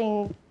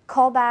caching,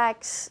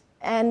 callbacks,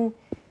 and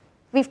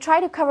we've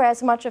tried to cover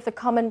as much of the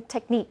common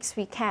techniques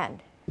we can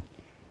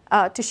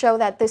to show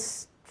that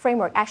this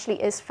framework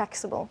actually is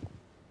flexible.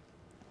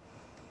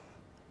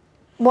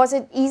 Was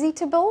it easy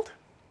to build?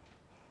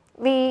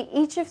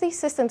 Each of these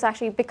systems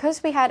actually,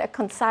 because we had a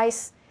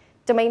concise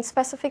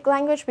domain-specific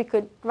language, we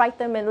could write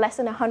them in less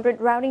than 100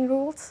 routing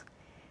rules.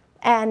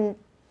 And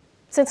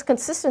since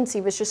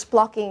consistency was just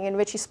blocking in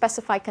which you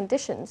specify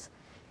conditions,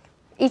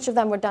 each of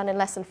them were done in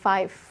less than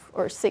 5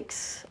 or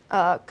 6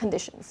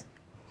 conditions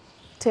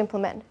to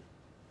implement.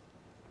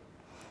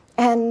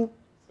 And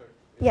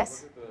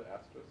yes? What are the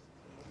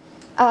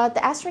asterisks?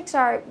 The asterisks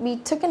are, we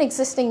took an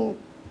existing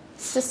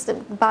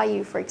system,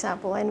 Bayou, for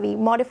example, and we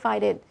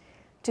modified it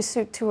to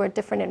suit to a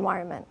different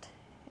environment.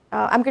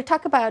 I'm going to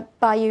talk about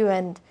Bayou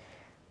and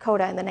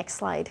Coda in the next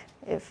slide,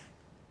 if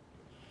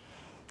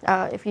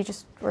you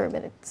just for a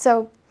minute.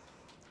 So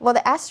what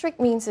the asterisk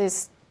means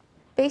is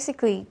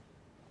basically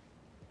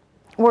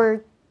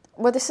were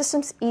the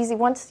systems easy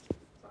once?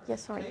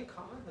 Yes, sorry. Can you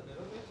comment a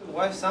little bit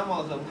why some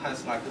of them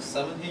has like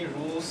 70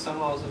 rules,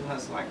 some of them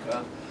has like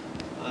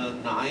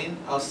 9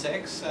 or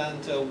 6,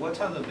 and what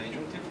are the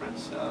major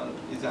difference?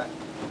 Is that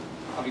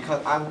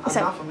because I'm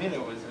not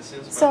familiar with the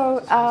systems,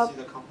 but I see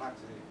the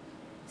complexity.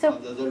 So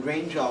the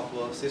range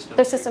of systems.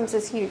 The systems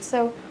is huge.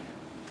 So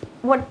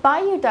what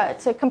Bayou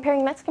does,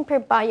 let's compare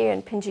Bayou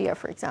and Pangea,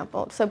 for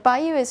example. So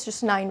Bayou is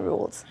just 9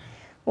 rules.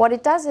 What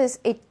it does is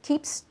it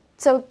keeps,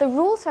 so the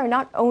rules are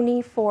not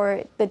only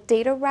for the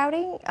data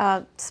routing,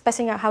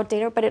 specifying out how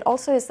data, but it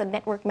also is the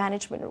network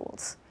management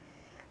rules.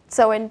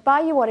 So in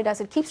Bayou, what it does,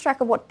 it keeps track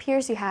of what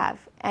peers you have,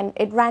 and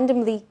it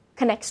randomly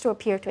connects to a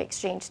peer to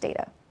exchange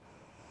data.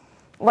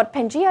 What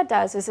Pangea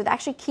does is it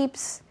actually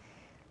keeps,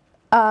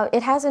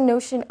 it has a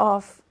notion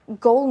of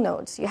goal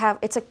nodes.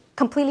 It's a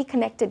completely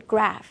connected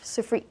graph.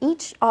 So for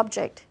each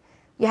object,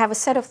 you have a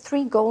set of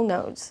 3 goal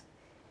nodes.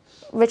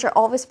 which are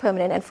always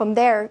permanent. And from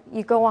there,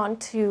 you go on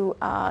to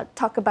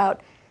talk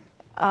about,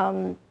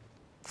 from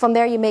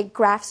there you make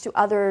graphs to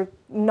other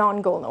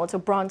non-goal nodes, or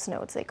bronze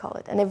nodes, they call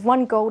it. And if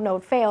one goal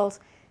node fails,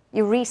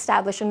 you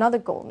reestablish another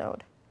goal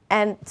node.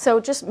 And so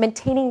just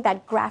maintaining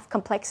that graph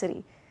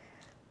complexity.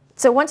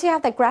 So once you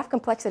have that graph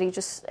complexity,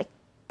 just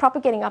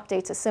propagating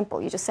updates is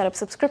simple. You just set up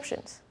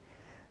subscriptions.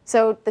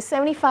 So the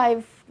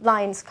 75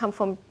 lines come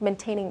from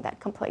maintaining that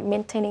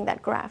maintaining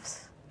that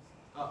graphs.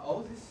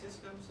 All these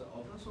systems are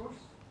open source?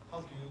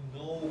 How do you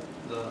know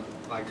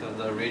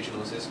the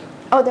original system?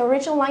 Oh, the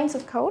original lines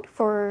of code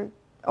for,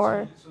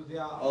 or? So they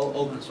are all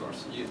open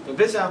source. But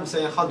basically I'm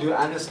saying, how do you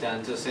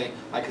understand to say,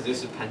 like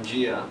this is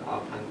Pangea?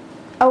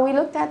 Oh, we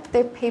looked at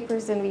their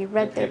papers and we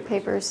read their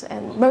papers,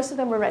 and most of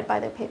them were read by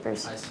their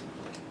papers. I see.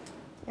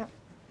 Yeah.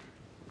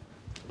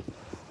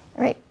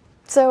 All right.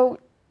 So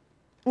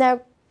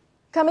now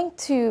coming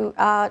to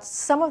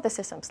some of the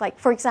systems, like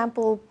for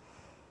example,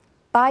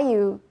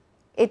 Bayou,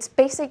 its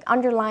basic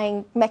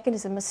underlying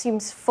mechanism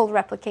assumes full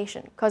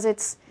replication because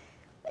it's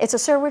a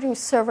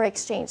server-to-server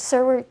exchange,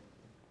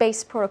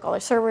 server-based protocol, or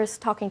servers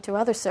talking to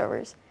other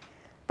servers.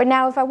 But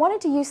now if I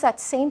wanted to use that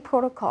same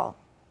protocol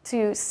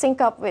to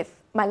sync up with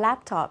my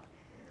laptop,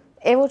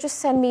 it will just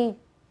send me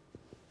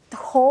the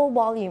whole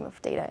volume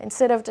of data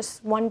instead of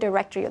just one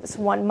directory or this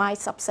my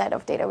subset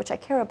of data which I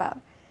care about.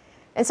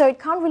 And so it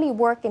can't really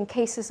work in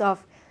cases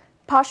of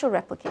partial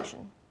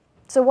replication.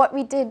 So what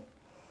we did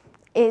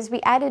is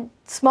we added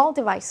small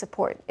device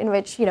support, in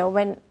which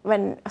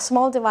when a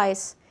small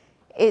device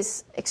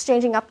is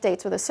exchanging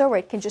updates with a server,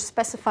 it can just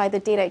specify the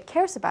data it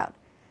cares about.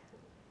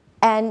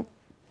 And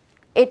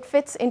it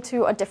fits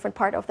into a different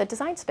part of the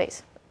design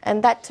space.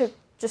 And that took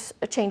just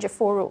a change of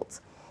 4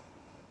 rules.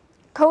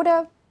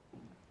 Coda,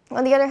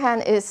 on the other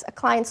hand, is a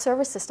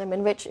client-server system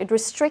in which it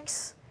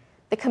restricts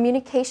the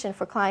communication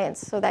for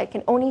clients so that it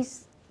can only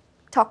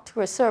talk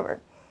to a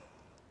server.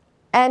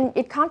 And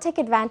it can't take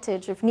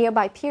advantage of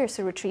nearby peers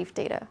to retrieve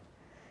data.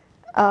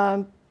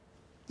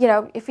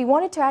 If we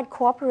wanted to add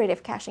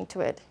cooperative caching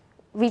to it,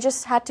 we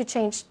just had to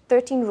change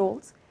 13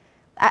 rules.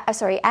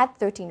 Add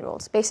 13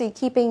 rules, basically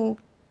keeping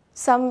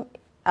some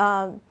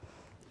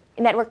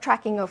network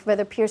tracking of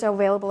whether peers are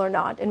available or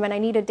not. And when I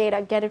needed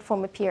data, get it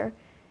from a peer.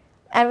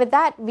 And with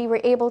that, we were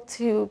able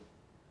to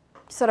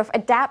sort of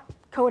adapt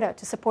Coda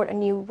to support a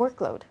new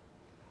workload.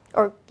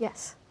 Or,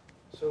 yes?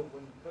 So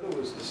when Coda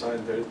was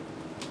designed, the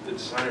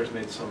designers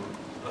made some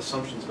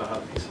assumptions about how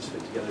the pieces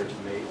fit together to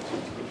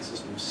keep the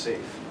system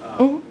safe.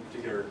 In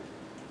particular,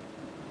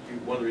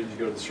 one of the reasons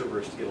you go to the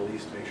server is to get a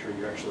lease to make sure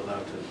you're actually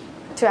allowed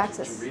to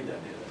access. To read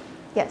that data.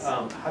 Yes.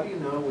 How do you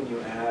know when you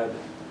add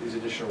these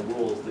additional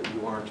rules that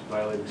you aren't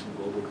violating some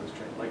global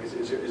constraint? Like, is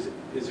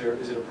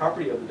it a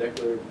property of the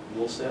declarative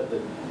rule set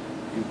that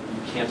you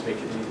can't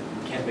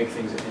make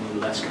things any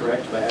less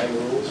correct by adding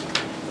rules,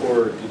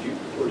 or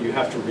do you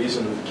have to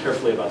reason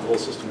carefully about the whole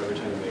system every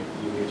time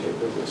you mutate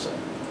the rule set?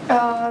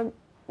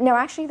 No,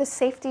 actually, the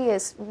safety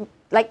is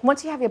like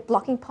once you have your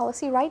blocking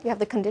policy right, you have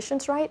the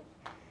conditions right.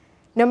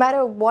 No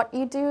matter what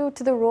you do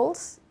to the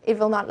rules, it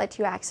will not let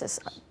you access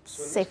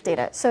safe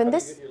data. So in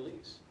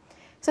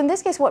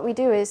this case, what we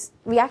do is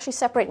we actually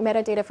separate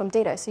metadata from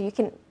data. So you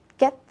can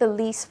get the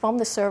lease from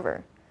the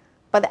server,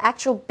 but the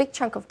actual big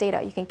chunk of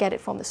data, you can get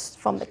it from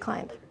the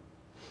client.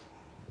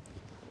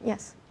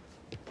 Yes?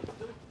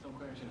 Some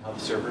question how the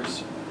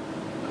servers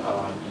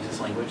use this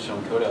language. So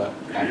in Coda,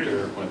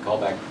 when a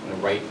callback, when a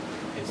write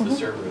hits the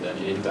server, then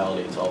it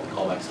invalidates all the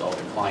callbacks to all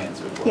the clients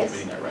before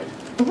completing that write.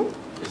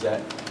 Is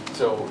that,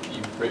 so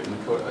you've written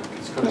the Coda,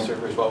 is Coda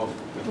server as well?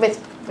 With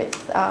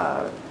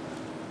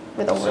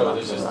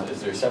overlap. So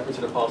is there a separate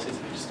set of policies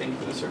that are distinct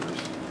for the servers?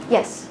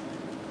 Yes.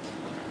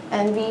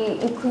 And we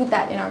include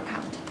that in our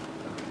count.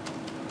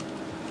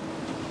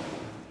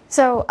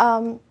 So,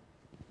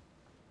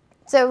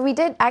 so we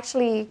did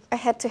actually a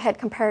head-to-head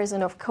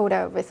comparison of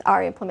Coda with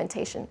our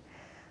implementation.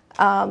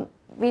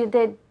 We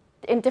did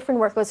in different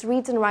workloads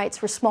reads and writes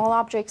for small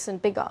objects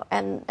and big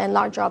and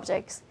large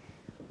objects.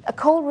 A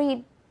cold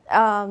read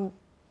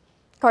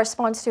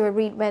corresponds to a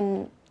read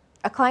when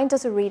a client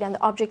does a read and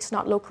the object's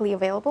not locally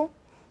available,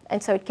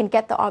 and so it can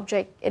get the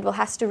object. It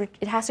has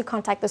to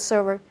contact the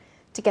server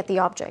to get the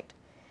object.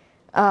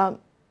 A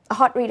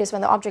hot read is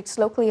when the object's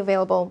locally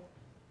available.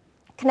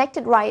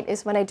 Connected write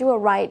is when I do a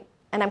write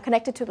and I'm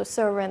connected to the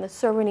server and the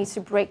server needs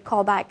to break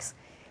callbacks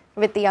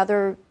with the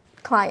other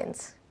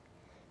clients.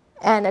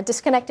 And a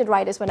disconnected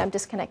write is when I'm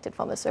disconnected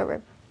from the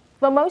server.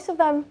 Well, most of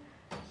them,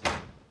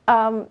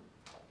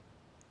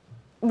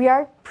 we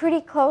are pretty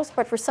close,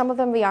 but for some of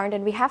them we aren't.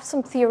 And we have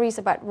some theories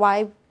about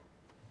why,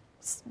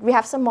 we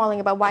have some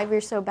modeling about why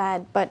we're so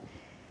bad. But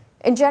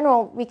in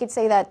general, we could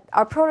say that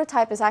our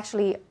prototype is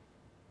actually,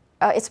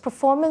 its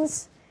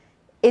performance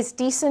is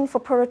decent for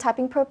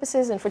prototyping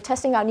purposes and for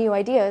testing out new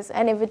ideas.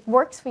 And if it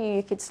works for you,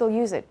 you could still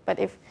use it. But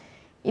if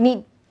you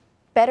need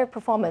better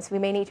performance, we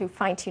may need to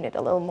fine-tune it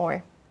a little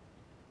more.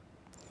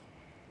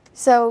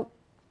 So,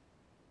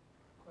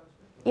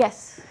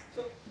 yes?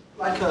 So,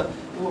 Like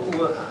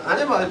when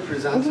anybody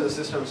presents a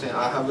system saying,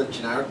 I have a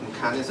generic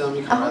mechanism,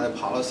 you can write a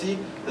policy,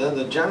 then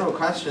the general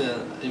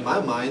question in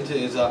my mind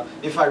is,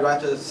 if I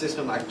write a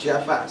system like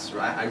GFS,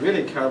 right, I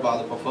really care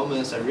about the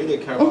performance, I really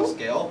care about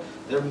scale,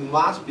 there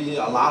must be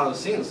a lot of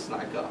things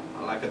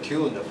like a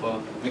tune for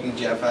making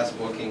GFS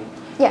working.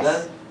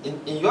 Yes. Then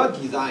in your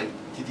design,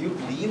 did you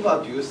believe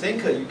or do you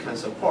think you can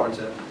support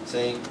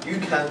saying you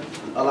can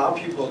allow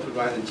people to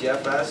write the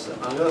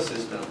GFS on your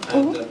system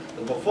and the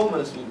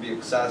performance will be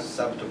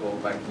acceptable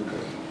by Google?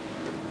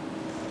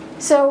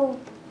 So,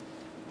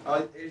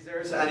 is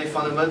there any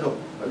fundamental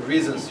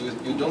reasons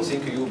you don't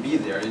think you'll be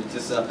there? It's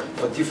just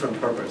for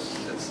different purpose.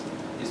 Is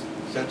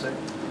same thing?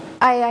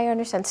 I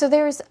understand. So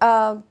there's,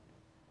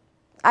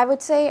 I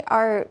would say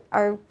our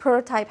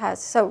prototype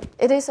has, so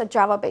it is a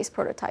Java-based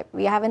prototype.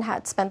 We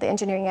haven't spent the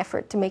engineering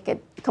effort to make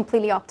it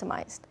completely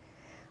optimized.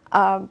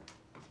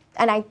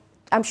 And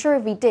I'm sure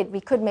if we did,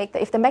 we could make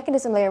if the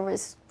mechanism layer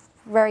was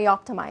very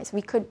optimized,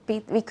 we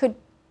could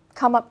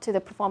come up to the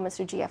performance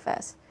through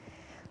GFS.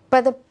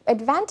 But the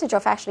advantage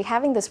of actually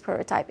having this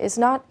prototype is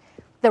not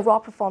the raw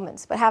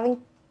performance, but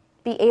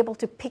be able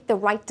to pick the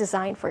right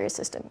design for your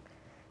system.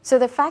 So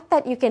the fact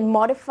that you can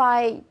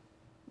modify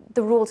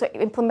the rules or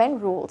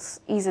implement rules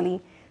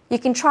easily, you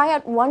can try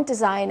out one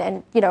design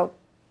and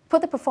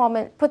put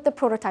the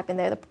prototype in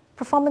there. The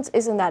performance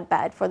isn't that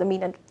bad for the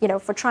mean,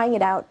 for trying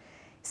it out.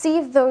 See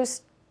if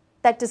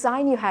that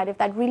design you had, if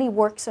that really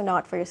works or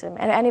not for your system.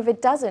 And if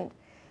it doesn't,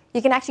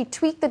 you can actually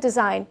tweak the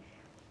design,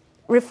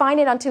 refine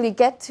it until you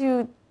get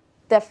to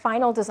the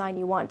final design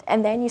you want,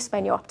 and then you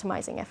spend your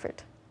optimizing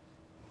effort.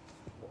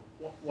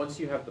 Once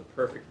you have the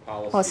perfect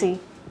policy,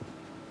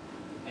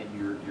 and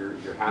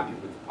you're happy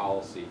with the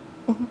policy,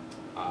 and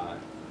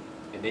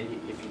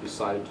then if you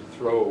decided to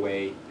throw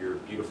away your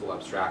beautiful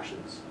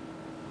abstractions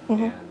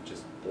and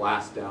just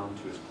blast down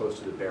to as close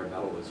to the bare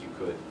metal as you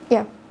could,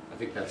 I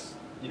think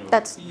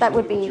that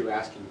would be what you're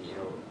asking.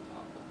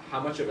 How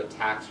much of a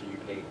tax are you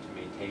paying to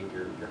maintain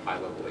your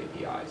high-level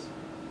APIs?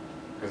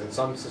 Because in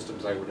some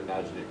systems, I would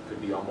imagine it could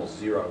be almost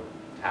zero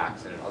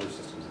tax, and in other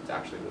systems, it's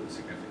actually really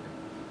significant.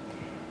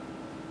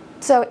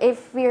 So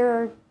if we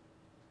were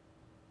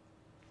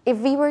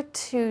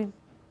to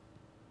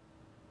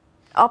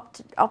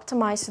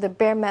optimize to the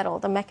bare metal,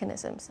 the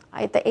mechanisms,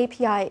 the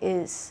API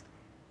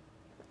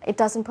it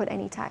doesn't put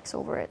any tax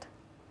over it.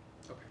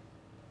 Okay.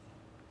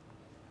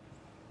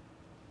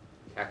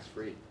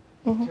 Tax-free.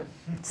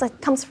 So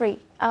it comes free.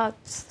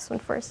 This one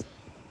first.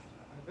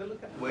 Have you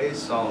looked at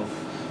ways of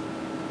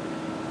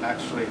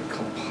actually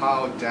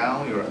compile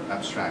down your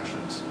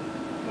abstractions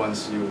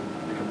once you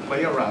can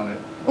play around it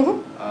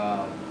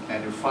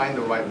and you find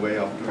the right way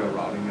of doing your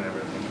routing and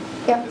everything?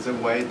 Yeah. Is a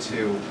way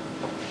to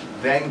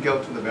then go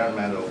to the bare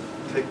metal,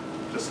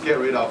 just get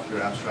rid of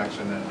your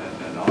abstraction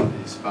and all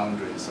these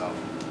boundaries of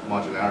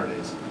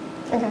modularities,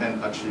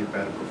 and achieve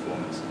better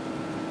performance.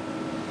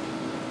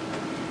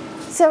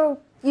 So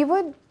you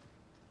would,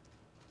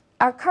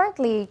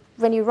 currently,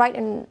 when you write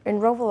in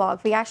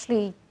Rovolog, we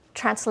actually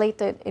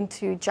translate it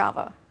into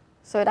Java.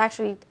 So it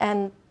actually,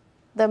 and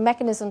the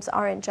mechanisms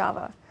are in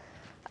Java.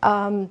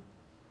 I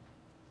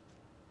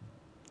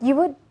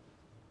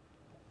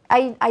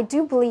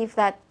do believe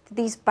that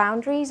these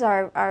boundaries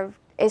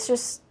it's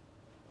just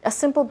a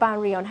simple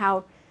boundary on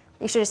how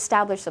you should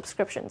establish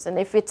subscriptions. And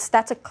if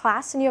that's a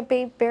class in your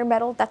bare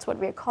metal, that's what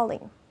we're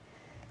calling.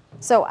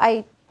 So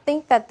I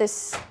think that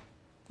if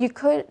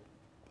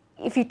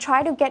you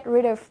try to get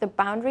rid of the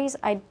boundaries,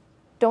 I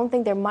don't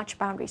think there are much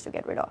boundaries to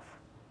get rid of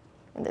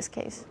in this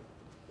case.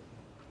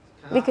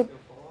 Do you think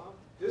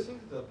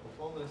the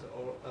performance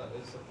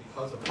is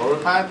because of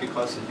prototype,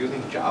 because of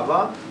using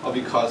Java, or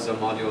because of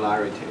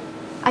modularity?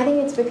 I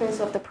think it's because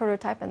of the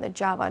prototype and the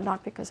Java,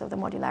 not because of the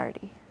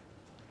modularity.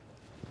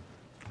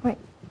 Right.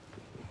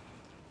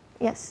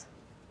 Yes?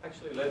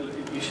 Actually,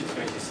 you should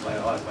finish this slide.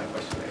 I'll ask my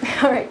question later.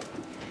 All right.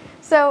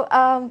 So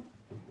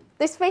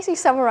this basically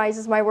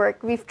summarizes my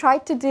work. We've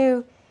tried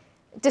to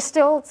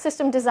distill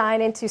system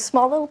design into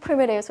small little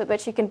primitives with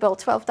which you can build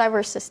 12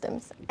 diverse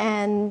systems.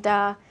 And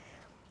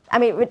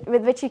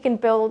with which you can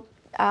build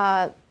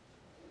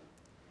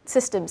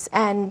systems.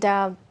 And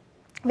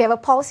we have a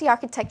policy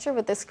architecture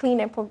with this clean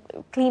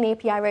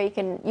API where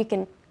you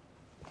can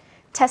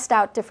test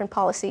out different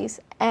policies.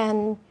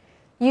 And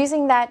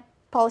using that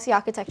policy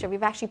architecture,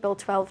 we've actually built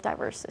 12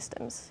 diverse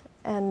systems.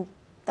 And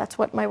that's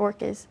what my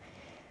work is.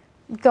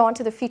 Go on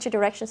to the feature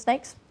directions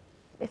next,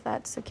 if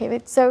that's okay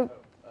with. So,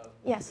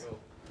 yes.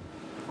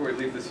 Before we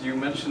leave this, you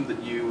mentioned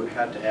that you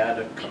had to add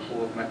a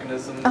couple of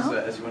mechanisms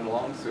as you went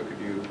along. So could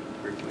you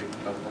briefly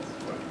talk about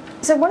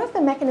that? So one of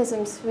the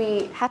mechanisms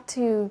we had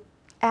to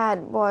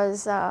add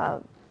was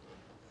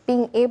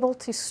being able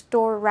to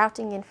store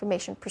routing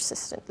information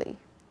persistently.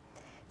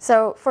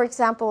 So, for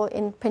example,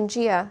 in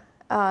Pangea,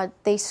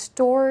 they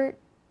store,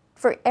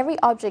 for every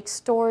object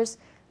stores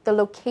the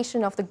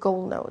location of the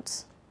goal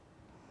nodes.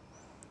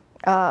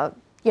 So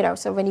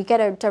when you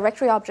get a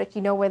directory object,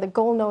 you know where the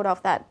goal node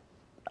of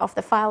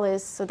the file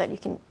is, so that you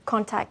can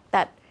contact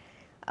the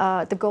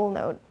goal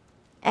node.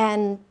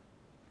 And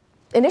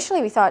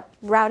initially we thought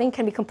routing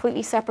can be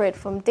completely separate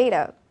from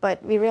data,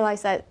 but we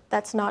realized that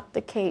that's not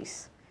the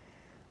case.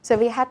 So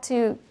we had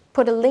to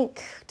put a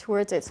link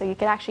towards it so you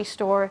could actually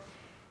store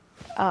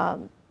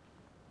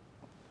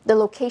the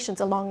locations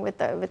along with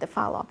the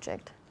file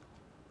object.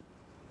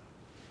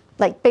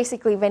 Like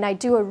basically, when I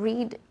do a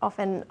read of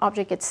an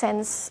object, it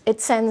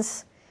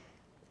sends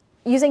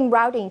using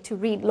routing to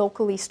read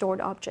locally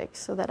stored objects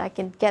so that I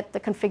can get the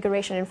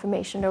configuration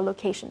information or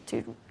location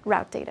to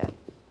route data.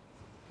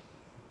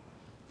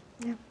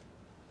 Yeah.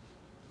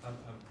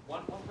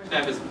 One question I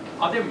have is,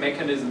 are there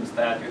mechanisms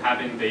that you have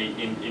in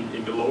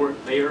the lower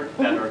layer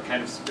that are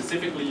kind of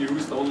specifically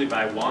used only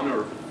by one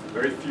or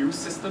very few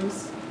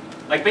systems?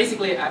 Like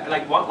basically,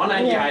 like one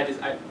idea I had is,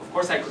 of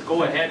course, I could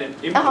go ahead and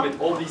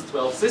implement all these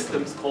 12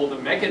 systems, call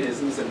them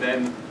mechanisms, and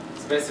then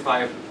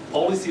specify a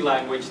policy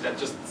language that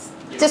just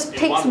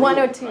picks one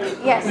or two. Right?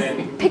 Yes,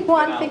 pick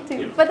one, pick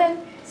two. But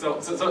then. So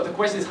the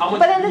question is, how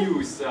much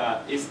reuse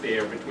is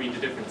there between the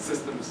different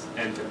systems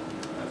and?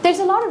 There's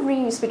a lot of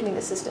reuse between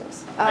the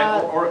systems.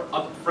 Or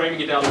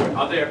framing it out,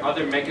 are there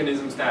other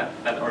mechanisms that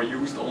are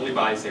used only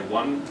by, say,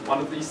 one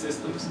of these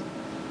systems?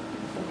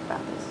 Think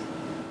about this.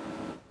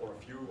 Or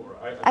a few, or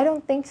I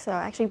don't think so,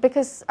 actually,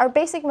 because our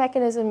basic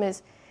mechanism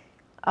is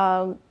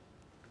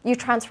you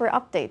transfer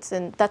updates,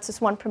 and that's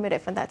just one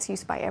primitive, and that's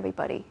used by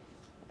everybody.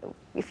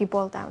 If you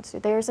boil down to,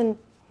 there isn't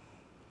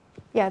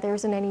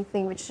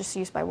anything which is just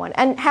used by one.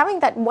 And having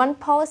that one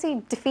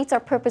policy defeats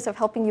our purpose of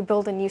helping you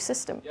build a new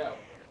system. Yeah.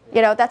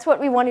 You know, that's what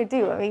we want to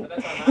do. I mean, but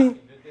that's what I'm asking.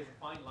 There's a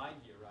fine line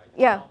here, right?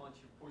 Yeah. How much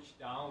you push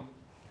down,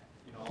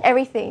 you know.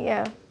 Everything,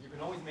 yeah. You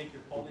can always make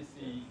your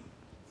policy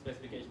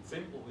specification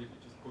simple if you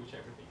just push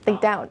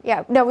everything down.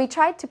 Yeah. No, we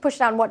tried to push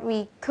down what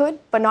we could,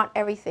 but not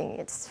everything.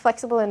 It's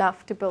flexible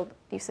enough to build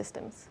new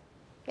systems.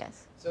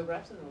 Yes. So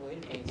perhaps in a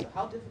related vein, so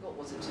how difficult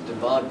was it to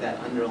debug that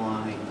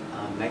underlying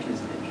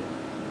mechanism engine?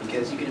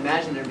 Because you can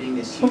imagine there being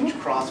this huge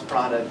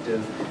cross-product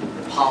of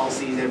the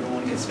policies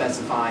everyone could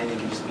specify, and it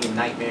could just be a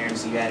nightmare, and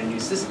so you add a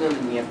new system,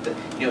 and you have to,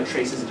 it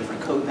traces a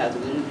different code path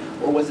within it.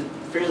 Or was it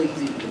fairly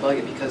easy to debug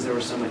it because there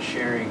was so much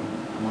sharing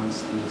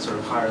amongst the sort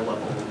of higher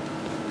level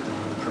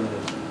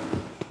primitives?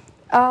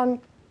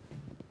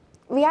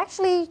 We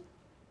actually,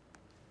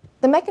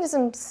 the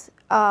mechanisms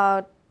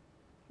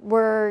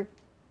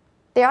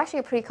they're actually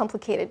a pretty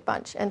complicated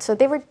bunch, and so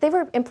they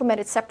were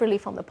implemented separately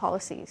from the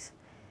policies.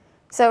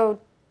 So,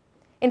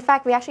 in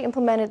fact, we actually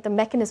implemented the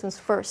mechanisms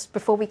first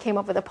before we came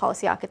up with a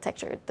policy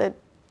architecture. The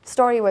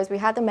story was we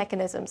had the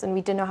mechanisms and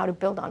we didn't know how to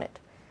build on it.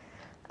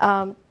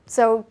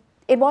 So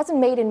it wasn't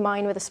made in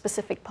mind with a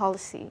specific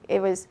policy.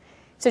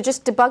 So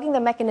just debugging the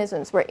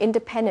mechanisms were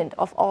independent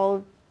of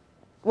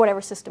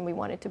whatever system we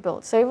wanted to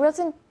build. So it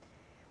wasn't.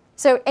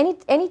 So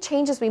any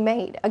changes we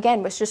made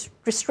again was just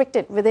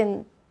restricted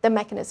within the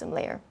mechanism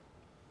layer.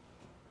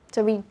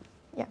 So Is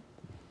there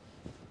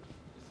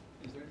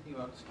anything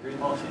about security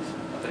policies,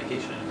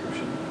 authentication and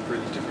encryption for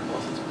these different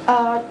policies?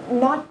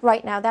 Not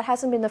right now. That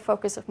hasn't been the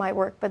focus of my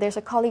work, but there's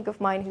a colleague of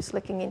mine who's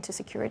looking into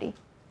security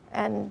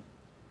and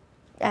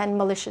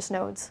malicious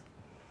nodes.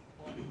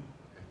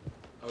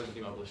 I was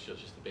thinking about malicious,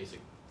 just the basic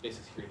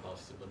security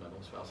policies implemented by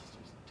most file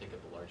systems take up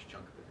a large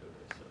chunk of the code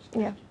base, so it's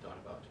something you've thought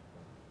about.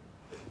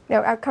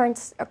 No, our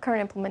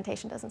current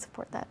implementation doesn't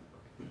support that.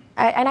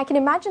 And I can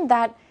imagine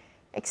that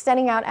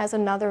extending out as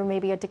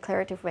maybe a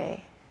declarative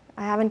way.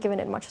 I haven't given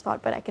it much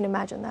thought, but I can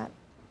imagine that.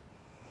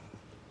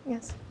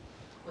 Yes?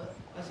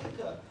 I think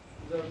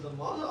the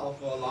model of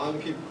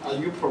allowing people,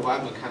 you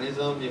provide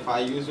mechanism. If I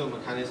use your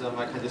mechanism,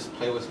 I can just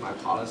play with my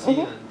policy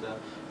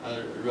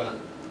and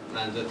run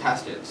and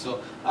test it.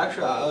 So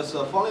actually, I was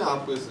following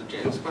up with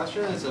James'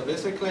 question. So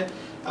basically,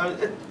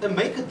 it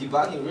makes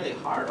debugging really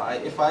hard, right?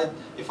 If I'm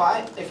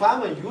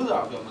a user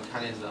of your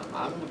mechanism,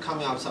 I'm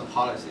coming up with some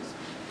policies.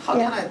 How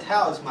can I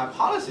tell if my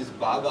policy is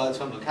bug or it's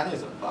a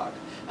mechanism bug?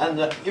 And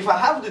if I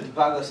have to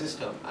debug a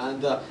system,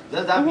 and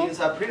then that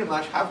means I pretty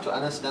much have to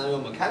understand your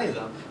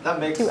mechanism. That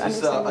makes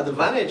this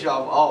advantage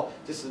of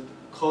this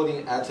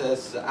coding at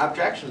its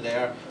abstraction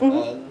layer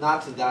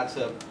not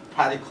that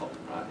practical.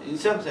 Right? You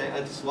see what I'm saying? I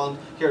just want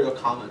to hear your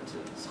comment.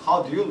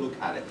 How do you look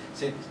at it?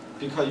 See,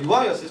 because you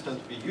want your system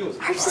to be used.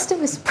 Our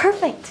system is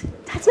perfect.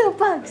 That's no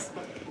bugs.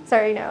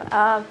 Sorry, no.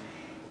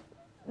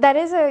 That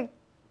is a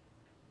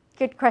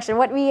good question.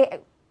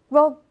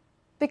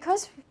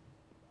 Because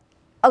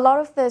a lot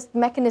of the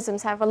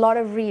mechanisms have a lot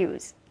of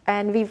reuse,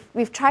 and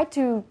we've tried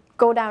to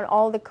go down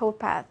all the code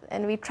path,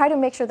 and we try to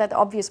make sure that the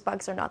obvious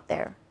bugs are not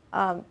there.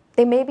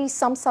 There may be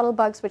some subtle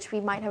bugs which we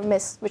might have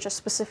missed, which are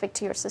specific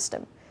to your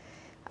system.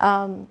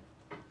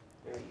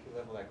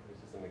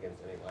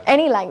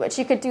 Any language.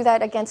 You could do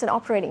that against an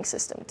operating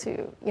system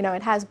too.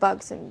 It has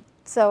bugs, and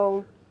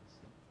so.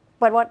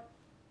 But what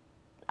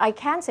I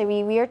can say,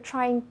 we are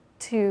trying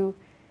to.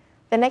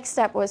 The next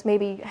step was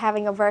maybe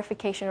having a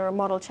verification or a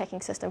model checking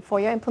system for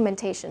your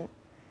implementation,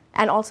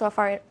 and also of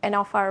our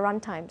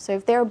runtime. So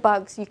if there are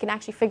bugs, you can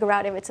actually figure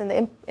out if it's in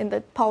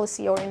the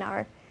policy or in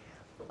our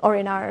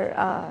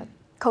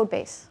code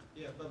base.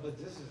 Yeah, but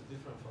this is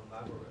different from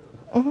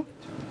library.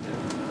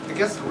 I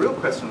guess the real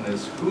question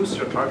is, who's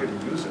your target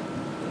user?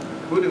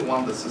 Who do you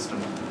want the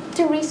system?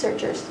 To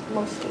researchers,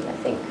 mostly, I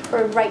think,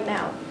 for right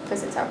now,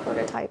 because it's our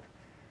prototype.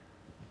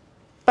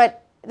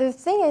 But the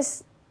thing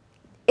is,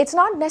 it's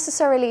not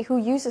necessarily who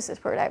uses this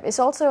prototype. It's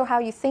also how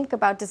you think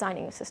about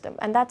designing a system,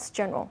 and that's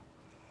general.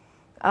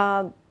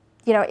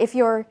 You know, if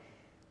you're,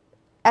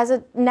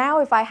 now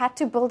if I had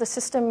to build a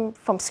system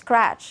from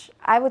scratch,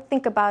 I would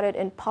think about it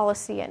in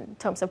policy and in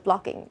terms of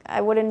blocking.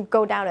 I wouldn't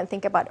go down and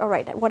think about, all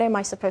right, what am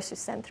I supposed to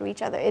send through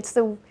each other?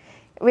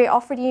 We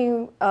offered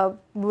you a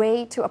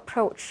way to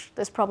approach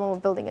this problem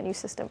of building a new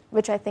system,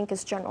 which I think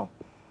is general.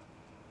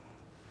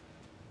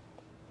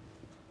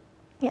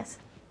 Yes?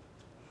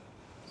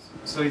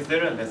 So is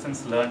there a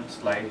lessons learned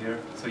slide here?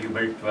 So you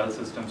built 12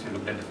 systems, you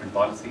looked at different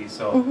policies.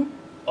 So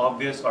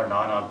obvious or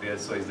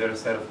non-obvious, so is there a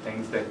set of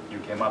things that you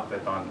came up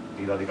with on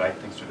these are the right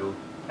things to do?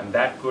 And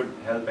that could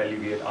help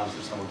alleviate,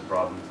 answer some of the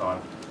problems on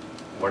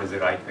what is the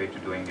right way to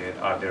doing it?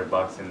 Are there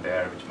bugs in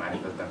there which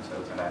manifest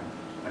themselves and I'm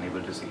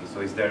unable to see?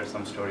 So is there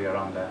some story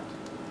around that?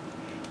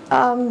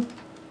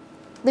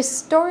 The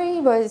story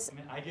was... I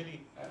mean,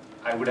 ideally,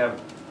 I would have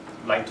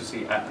liked to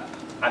see,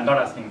 I'm not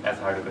asking as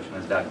hard a question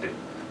as that did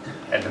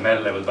at the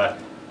meta level, but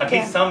at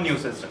least some new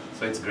system.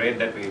 So it's great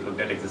that we looked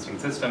at existing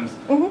systems.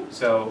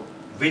 So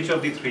which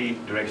of the 3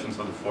 directions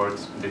of the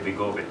forks did we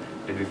go with?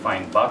 Did we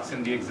find bugs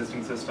in the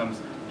existing systems?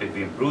 Did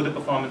we improve the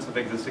performance of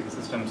existing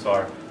systems?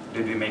 Or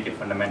did we make it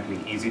fundamentally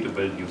easy to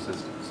build new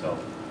systems? So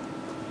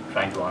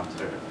trying to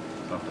answer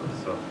some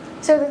of those.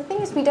 So the thing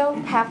is, we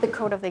don't have the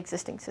code of the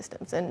existing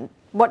systems. And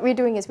what we're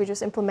doing is we're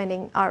just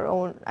implementing our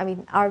own,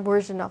 our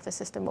version of the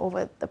system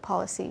over the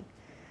policy.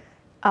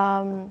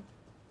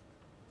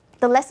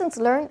 The lessons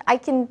learned, I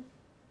can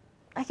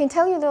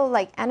tell you a little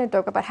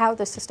anecdote about how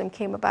the system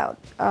came about.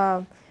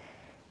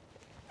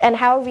 And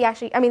how we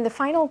actually, the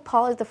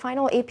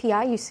final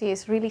API you see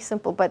is really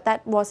simple, but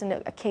that wasn't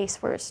a case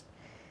first.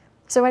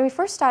 So when we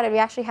first started, we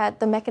actually had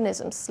the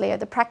mechanisms layer.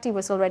 The Practi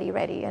was already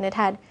ready, and it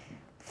had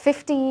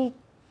 50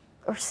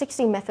 or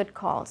 60 method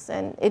calls,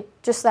 and it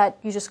just that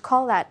you just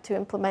call that to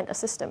implement a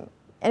system.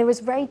 And it was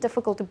very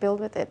difficult to build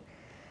with it.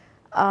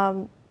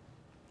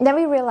 Then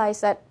we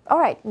realized that, all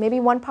right, maybe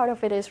one part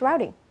of it is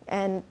routing.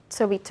 And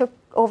so we took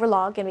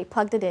Overlog and we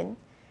plugged it in.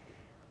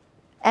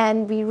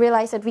 And we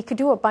realized that we could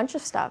do a bunch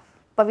of stuff,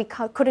 but we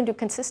couldn't do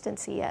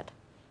consistency yet.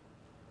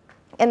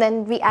 And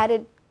then we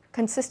added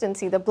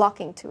consistency, the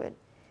blocking to it.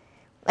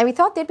 And we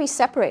thought they'd be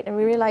separate, and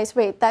we realized,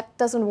 wait, that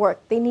doesn't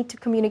work. They need to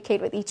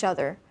communicate with each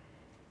other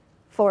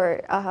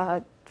for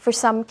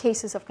some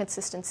cases of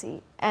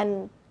consistency.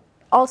 And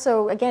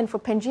also, again, for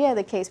Pangea,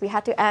 the case, we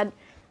had to add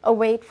a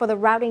way for the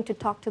routing to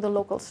talk to the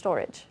local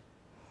storage.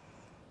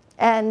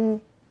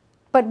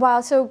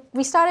 So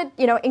we started,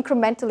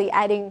 incrementally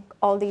adding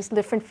all these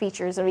different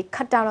features, and we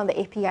cut down on the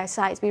API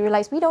size. We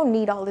realized we don't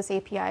need all this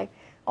API,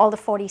 all the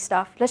 40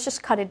 stuff. Let's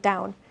just cut it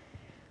down.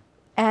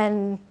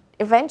 And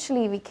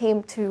eventually, we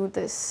came to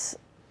this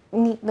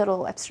neat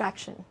little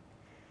abstraction.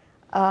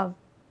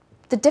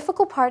 The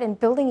difficult part in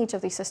building each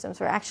of these systems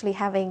were actually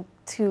having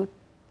to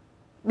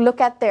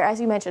look at as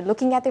you mentioned,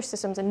 looking at their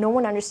systems, and no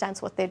one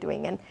understands what they're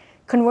doing, and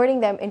converting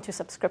them into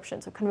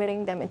subscriptions, or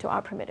converting them into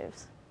our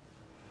primitives.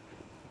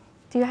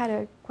 Do you have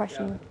a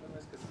question?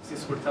 Yeah,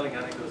 since we're telling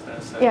anecdotes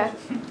now, yeah.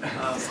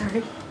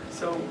 Sorry.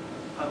 So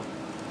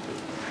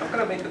I'm going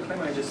to make a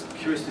claim. I'm just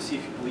curious to see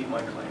if you believe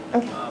my claim.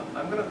 Okay.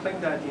 I'm going to claim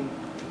that in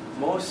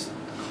most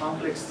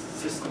complex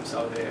systems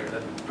out there,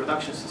 that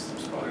production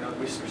systems, probably not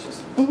research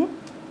systems,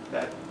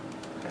 that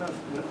kind of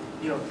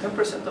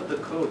 10% of the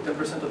code,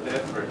 10% of the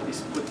effort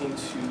is put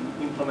into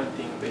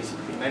implementing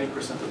basically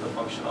 90% of the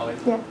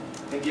functionality. Yeah.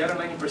 And the other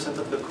 90%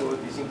 of the code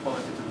is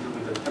implemented to deal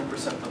with the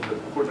 10% of the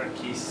corner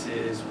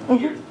cases,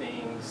 weird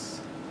things,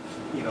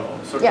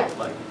 sort of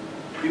like.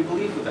 Do you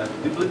believe with that?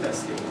 Do you believe that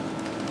statement?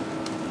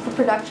 For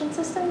production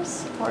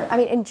systems, or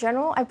in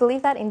general, I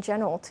believe that in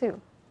general too.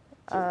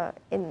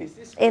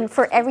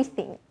 For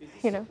everything,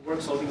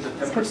 Work solving the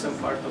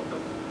 10% part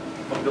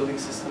of building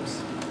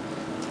systems.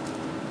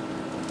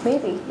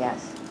 Maybe,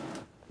 yes,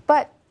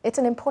 but it's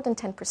an important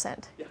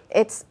 10%. Yeah.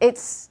 It's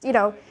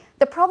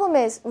the problem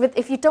is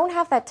if you don't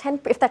have that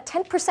if that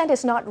 10%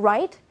 is not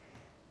right,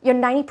 your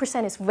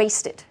 90% is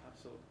wasted.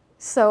 Absolutely.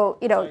 So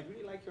I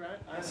really like your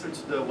answer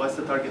to what's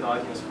the target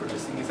audience for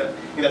this thing. Is that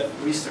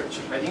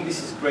research? I think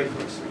this is great for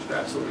research. I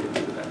absolutely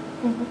agree with that.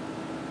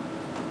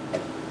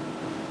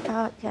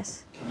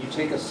 Yes. Can you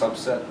take a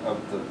subset of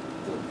the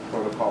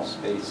protocol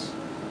space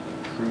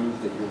and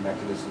prove that your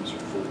mechanisms are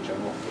fully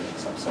general for that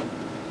subset?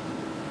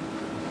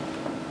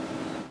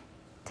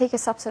 Take a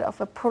subset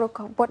of a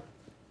protocol. What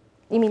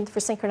you mean for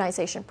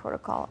synchronization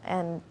protocol,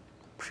 and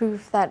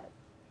prove that?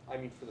 I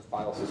mean for the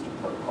file system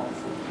protocol,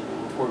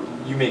 or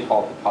you may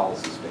call it the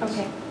policy space.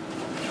 Okay.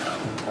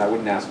 And I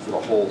wouldn't ask for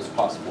the whole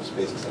possible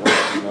space, because I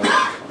don't know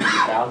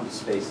you bound the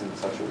space in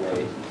such a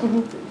way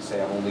that you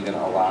say I'm only going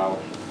to allow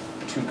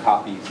 2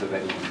 copies of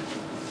any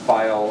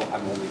file.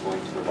 I'm only going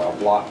to allow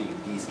blocking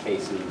in these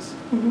cases.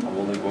 I'm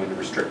only going to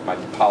restrict my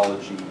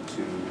topology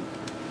to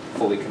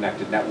fully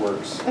connected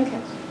networks.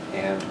 Okay.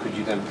 And could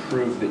you then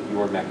prove that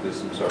your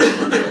mechanisms are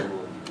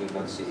general and you can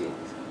enunciate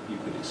you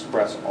could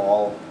express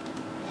all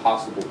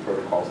possible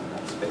protocols in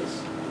that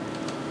space?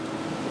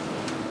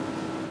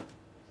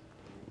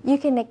 You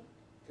can.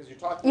 Because you're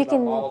talking about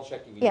model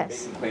checking and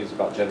yes. making claims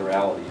about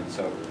generality, and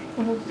so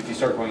if you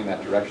start going in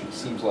that direction, it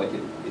seems like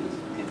it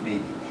may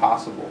be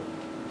possible.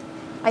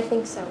 I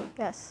think so.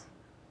 Yes.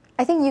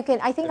 I think you can.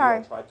 I think Have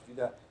you all tried to do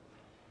that?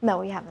 No,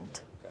 we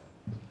haven't. Okay.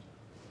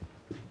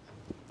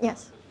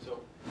 Yes.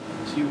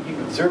 So you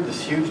observed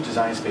this huge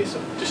design space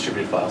of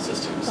distributed file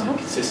systems and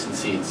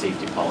consistency and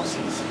safety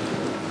policies.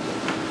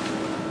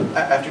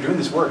 After doing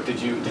this work,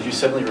 did you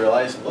suddenly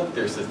realize, look,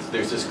 there's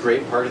this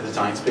great part of the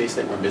design space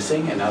that we're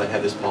missing, and now that I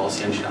have this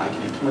policy engine, I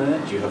can implement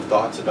it? Do you have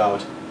thoughts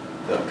about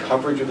the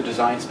coverage of the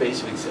design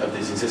space of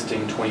these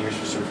existing 20 years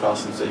distributed file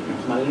systems that you've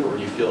implemented, or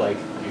do you feel like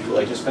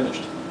just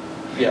finished?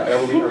 Yeah,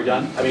 are we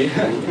done? I mean,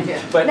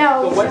 but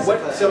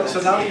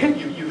so now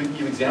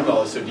you've examined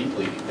all this so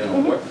deeply. You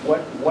know,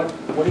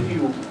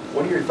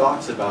 what are your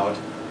thoughts about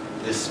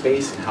this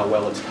space and how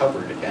well it's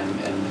covered?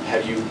 And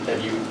have you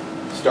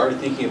started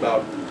thinking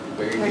about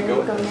where you could go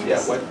with this?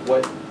 Yeah.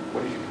 What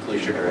are your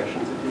conclusion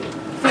directions?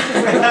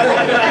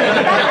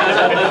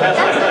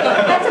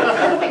 That's a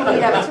perfect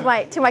lead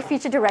up to my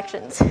future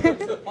directions.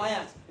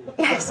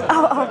 Yes.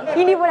 Oh,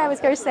 you knew what I was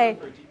going to say.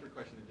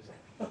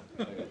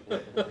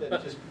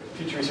 Just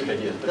future research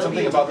ideas, but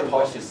something about the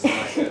policy.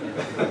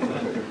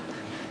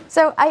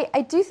 So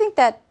I do think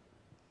that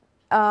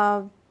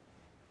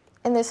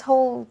in this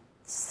whole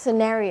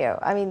scenario,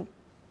 I mean,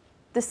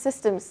 the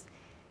systems,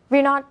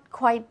 we're not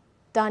quite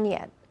done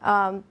yet.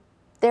 I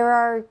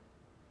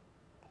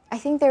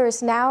think there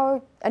is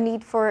now a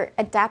need for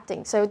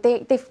adapting. So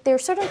there are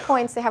certain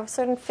points, they have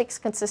certain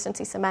fixed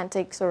consistency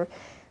semantics or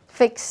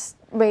fixed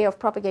way of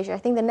propagation. I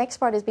think the next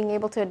part is being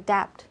able to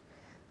adapt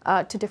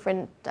to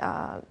different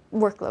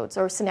workloads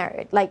or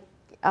scenarios, like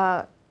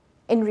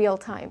in real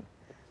time.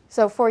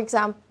 So for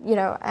example,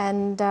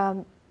 and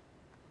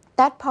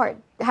that part,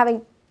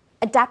 having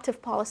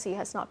adaptive policy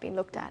has not been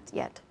looked at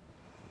yet.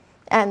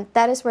 And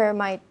that is where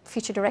my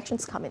future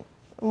directions come in.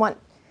 I want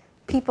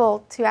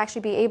people to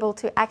actually be able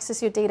to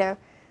access your data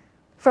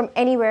from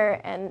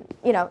anywhere and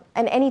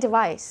any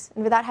device,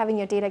 and without having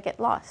your data get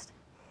lost.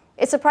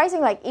 It's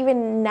surprising, like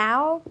even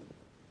now,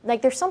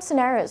 like there's some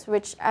scenarios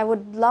which I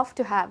would love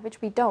to have,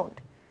 which we don't.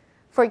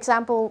 For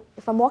example,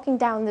 if I'm walking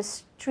down the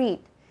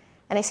street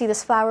and I see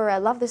this flower, I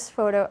love this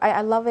photo,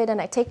 I love it,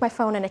 and I take my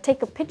phone and I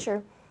take a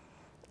picture,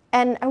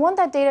 and I want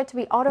that data to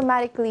be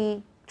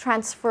automatically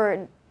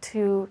transferred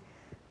to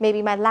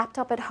maybe my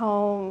laptop at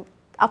home,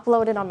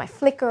 uploaded on my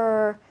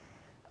Flickr,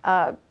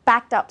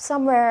 backed up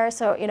somewhere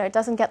so it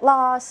doesn't get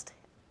lost.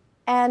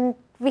 And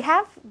we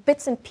have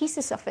bits and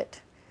pieces of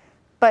it,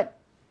 but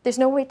there's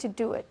no way to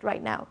do it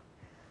right now,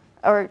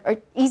 or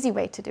easy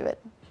way to do it.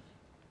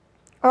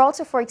 Or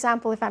also, for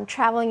example, if I'm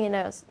traveling in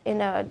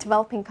a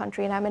developing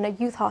country and I'm in a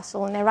youth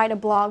hostel and I write a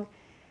blog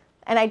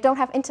and I don't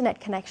have internet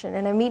connection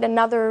and I meet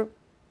another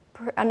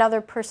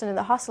person in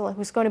the hostel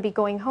who's going to be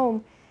going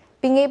home,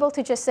 being able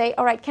to just say,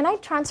 all right, can I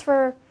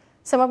transfer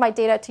some of my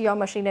data to your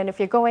machine, and if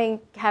you're going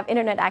to have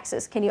internet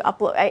access, can you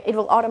upload, it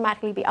will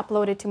automatically be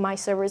uploaded to my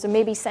servers or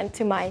maybe sent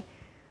to my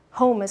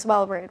home as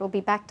well where it will be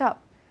backed up.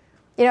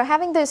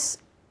 Having this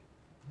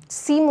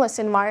seamless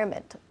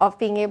environment of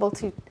being able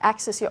to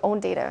access your own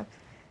data,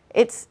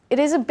 it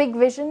is a big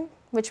vision,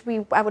 which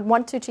I would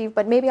want to achieve,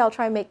 but maybe I'll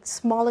try and make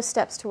smaller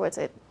steps towards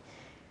it.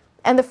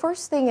 And the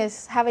first thing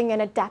is having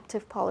an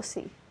adaptive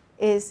policy,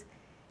 is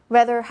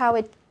whether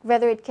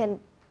it can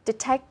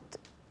detect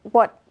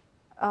what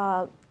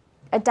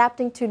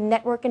adapting to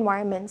network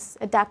environments,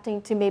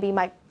 adapting to maybe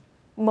my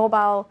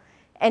mobile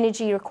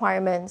energy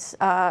requirements,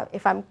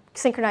 if I'm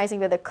synchronizing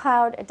with the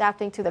cloud,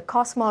 adapting to the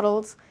cost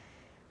models,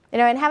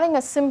 and having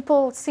a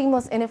simple,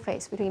 seamless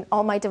interface between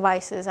all my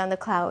devices and the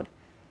cloud.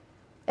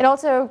 It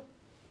also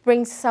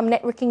brings some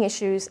networking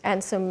issues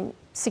and some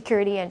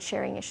security and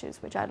sharing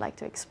issues, which I'd like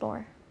to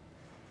explore.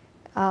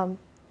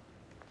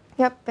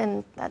 Yep,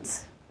 and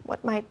that's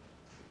what my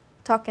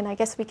talk, and I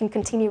guess we can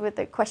continue with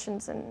the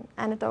questions and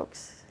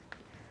anecdotes.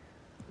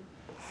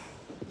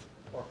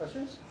 More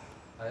questions?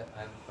 I have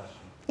a question.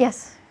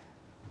 Yes.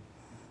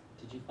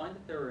 Did you find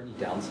that there were any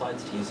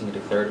downsides to using a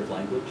declarative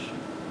language?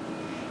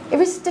 It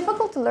was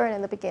difficult to learn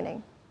in the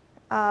beginning.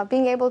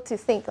 Being able to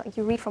think, like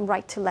you read from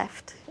right to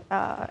left,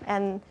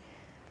 and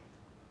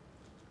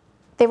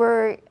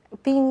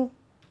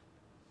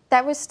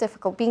that was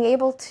difficult. Being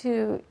able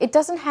to, it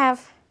doesn't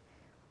have,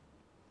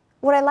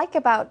 what I like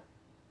about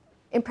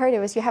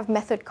imperative is you have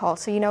method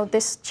calls. So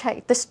this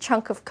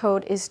chunk of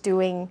code is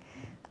doing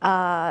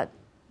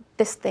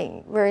this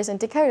thing, whereas in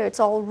declarative it's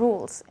all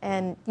rules,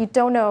 and you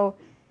don't know,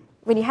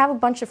 when you have a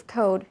bunch of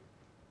code,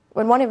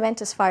 when one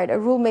event is fired, a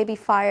rule may be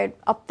fired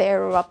up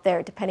there or up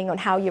there, depending on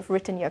how you've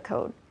written your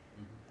code.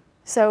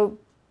 So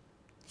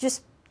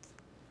just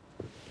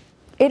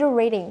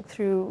iterating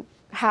through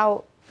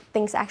how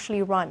things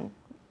actually run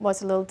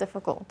was a little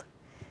difficult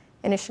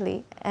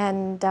initially.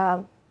 And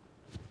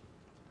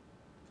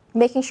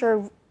making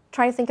sure,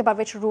 trying to think about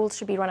which rules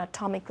should be run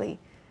atomically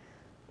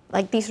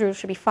like these rules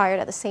should be fired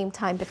at the same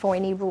time before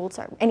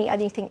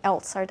anything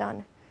else are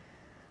done.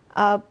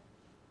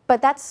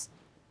 But that's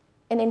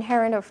an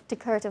inherent of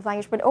declarative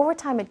language. But over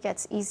time, it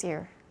gets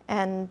easier,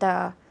 and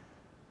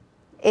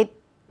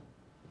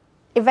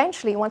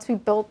eventually, once we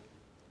built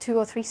 2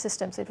 or 3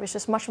 systems, it was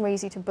just much more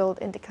easy to build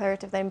in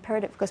declarative than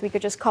imperative because we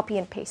could just copy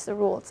and paste the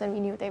rules, and we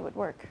knew they would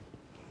work.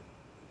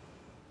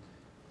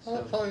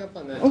 Following up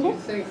on that, do you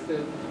think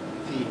that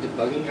the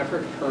debugging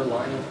effort per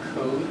line of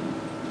code,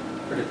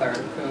 per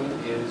declarative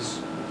code,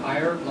 is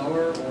higher,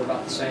 lower, or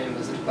about the same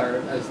as the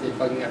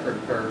debugging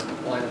effort per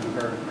line of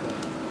imperative code?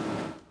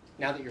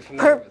 Now that you're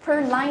familiar with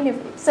per line of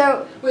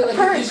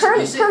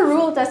per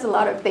rule does a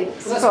lot of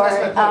things. Well,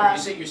 that's my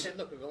point. You said,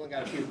 look, we've only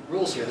got a few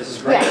rules here. This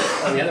is great.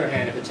 Yeah. On the other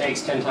hand, if it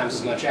takes 10 times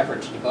as much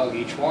effort to debug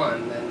each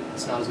one, then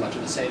it's not as much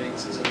of a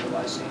savings as it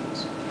otherwise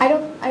seems.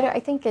 I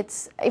think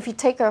it's, if you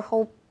take a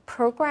whole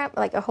program,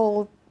 like a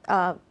whole,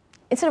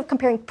 instead of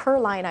comparing per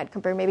line, I'd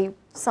compare maybe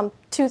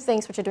 2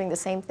 things which are doing the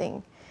same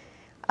thing.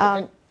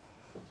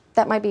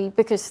 That might be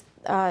because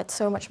it's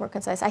so much more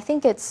concise. I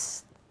think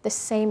it's the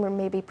same or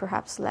maybe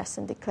perhaps less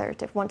in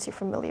declarative once you're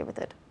familiar with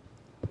it.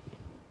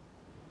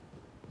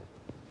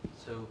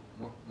 So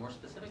more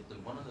specifically,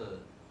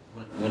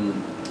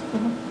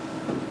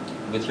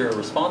 with your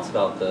response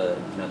about the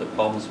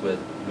problems with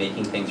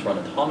making things run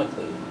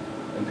atomically,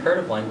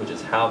 imperative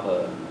languages have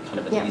a kind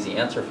of an easy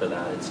answer for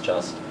that. It's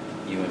just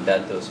you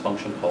embed those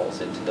function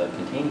calls into the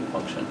containing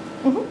function.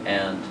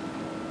 And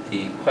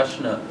the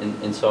question of,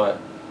 and so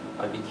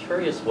I'd be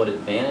curious what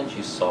advantage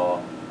you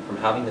saw from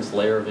having this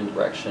layer of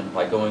indirection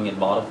by going and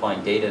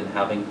modifying data and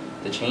having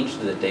the change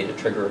to the data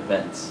trigger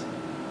events.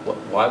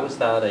 Why was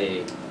that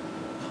a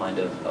kind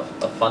of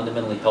a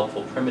fundamentally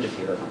helpful primitive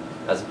here,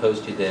 as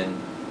opposed to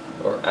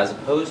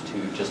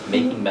just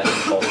making method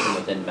calls from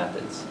within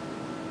methods?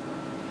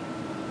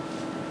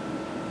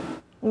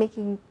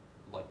 Making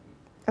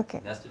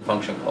nested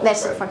function calls.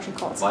 Nested function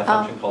calls. My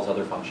function calls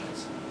other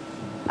functions.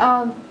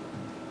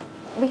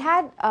 We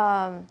had.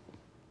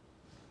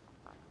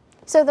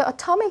 So the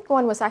atomic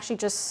one was actually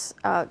just,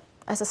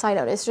 as a side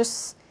note, it's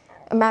just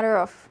a matter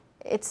of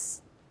it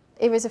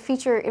was a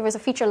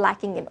feature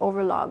lacking in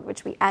overlog,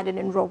 which we added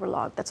in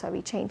roverlog. That's why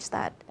we changed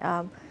that.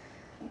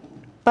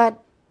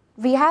 But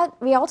we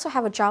also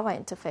have a Java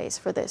interface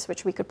for this,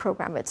 which we could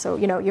program it. So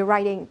you're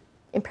writing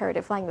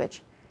imperative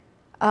language.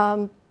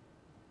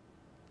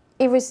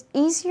 It was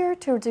easier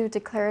to do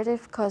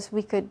declarative because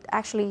we could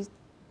actually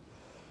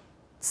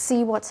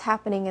see what's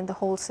happening in the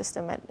whole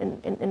system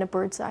in a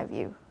bird's eye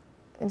view,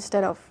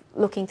 instead of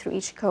looking through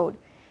each code.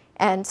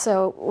 And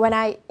so when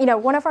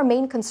one of our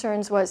main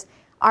concerns was,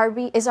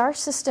 is our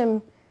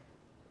system,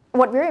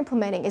 what we're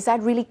implementing, is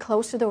that really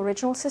close to the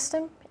original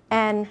system?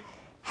 And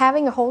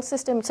having a whole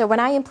system, so when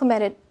I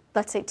implemented,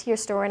 let's say, Tier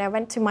Store, and I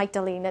went to Mike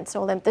Deline and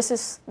told him, this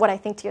is what I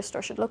think Tier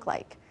Store should look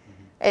like.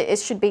 It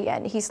should be,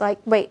 and he's like,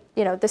 wait,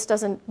 this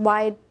doesn't,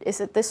 why is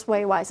it this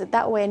way, why is it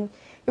that way? And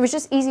it was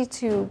just easy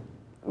to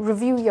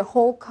review your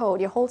whole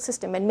code, your whole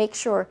system, and make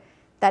sure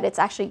that it's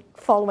actually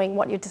following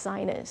what your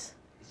design is.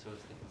 So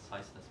it's the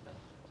conciseness bit.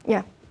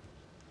 Yeah.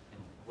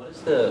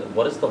 And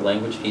what is the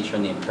language feature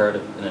in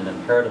an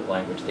imperative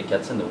language that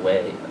gets in the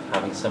way of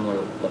having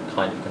similar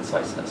kind of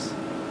conciseness?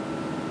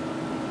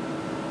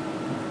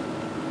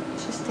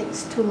 It just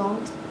takes too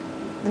long.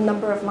 The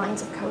number of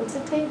lines of codes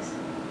it takes.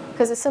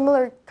 Because a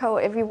similar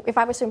code, if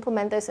I was to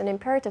implement this in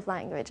imperative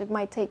language, it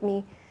might take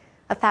me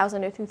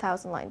 1,000 or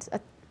 2,000 lines,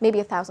 maybe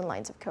 1,000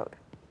 lines of code.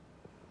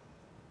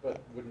 But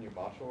wouldn't you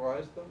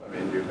modularize them? I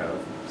mean, you have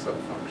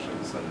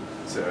sub-functions, and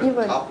so you at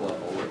would. Top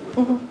level, it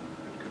could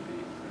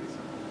be pretty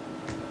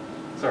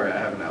simple. Sorry, I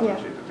have an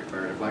allergy to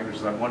declarative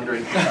languages. I'm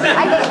wondering.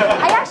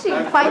 I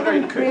actually find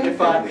them really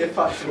if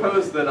I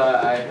suppose that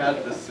I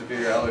had this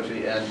severe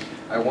allergy and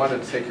I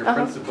wanted to take your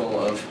principle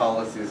of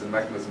policies and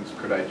mechanisms,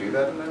 could I do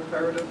that in an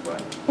imperative way?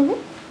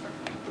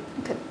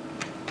 Okay.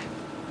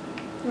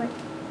 Right.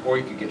 Or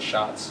you could get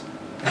shots.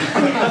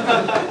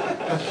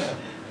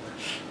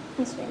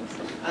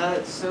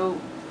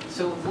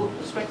 So with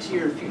respect to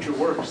your future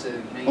work, so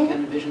you can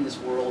envision this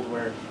world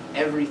where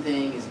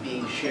everything is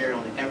being shared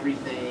on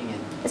everything, and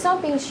it's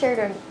not being shared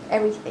on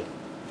everything.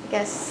 I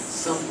guess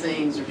some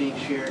things are being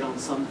shared on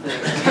some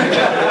things.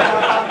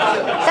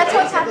 That's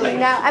what's happening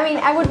now. I mean,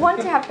 I would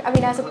want to have. I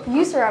mean, as a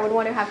user, I would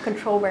want to have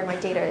control where my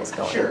data is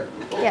going. Sure.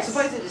 Well, yes.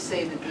 Suffice it to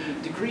say that the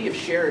degree of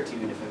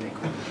sharitude, if I may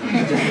call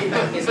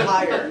it, is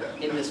higher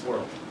in this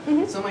world.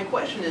 So my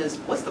question is,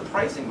 what's the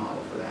pricing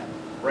model for that?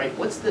 Right?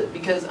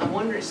 Because I'm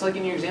wondering, so like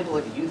in your example,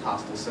 like a youth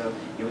hostel, so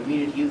we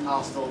meet at a youth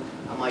hostel,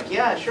 I'm like,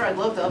 yeah, sure, I'd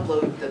love to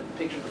upload the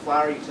picture of the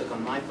flower you took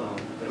on my phone,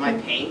 but am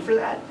I paying for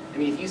that? I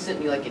mean, if you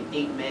sent me like an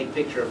 8 meg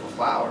picture of a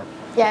flower,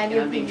 and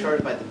I'm being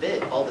charged by the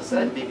bit, all of a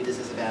sudden, maybe this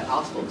is a bad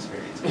hostel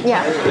experience.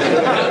 Yeah.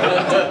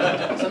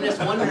 So I'm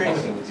just wondering,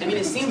 I mean,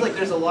 it seems like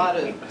there's a lot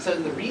of, so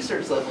at the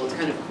research level, it's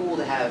kind of cool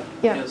to have,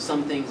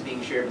 some things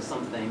being shared with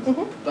some things,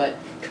 but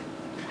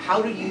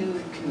how do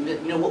you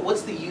commit,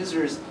 what's the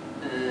user's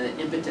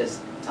impetus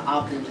to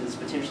opt into this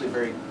potentially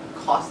very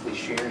costly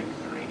sharing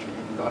arrangement?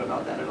 Have you thought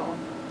about that at all?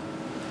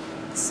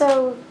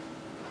 So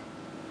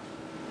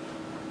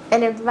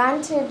An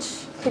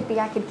advantage could be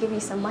I could give you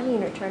some money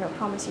in return or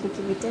promise you to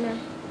give you dinner.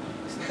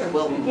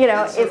 Well, You know,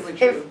 that's certainly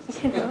true.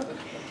 if you know,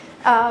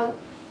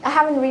 I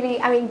haven't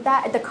really. I mean,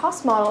 that the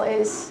cost model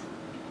is.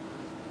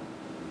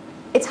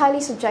 It's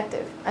highly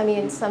subjective. I mean,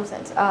 in some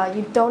sense,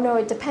 you don't know.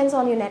 It depends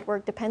on your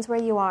network. Depends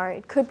where you are.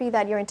 It could be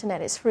that your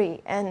internet is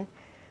free, and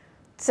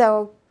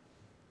so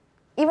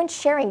even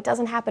sharing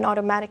doesn't happen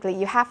automatically.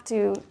 You have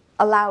to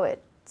allow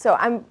it. So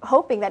I'm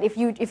hoping that if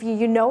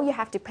you know you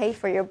have to pay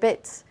for your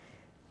bits,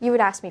 you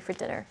would ask me for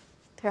dinner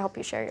to help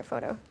you share your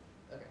photo.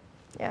 Okay.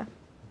 Yeah.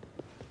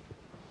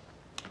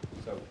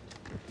 So,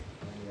 I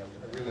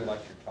really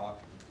liked your talk.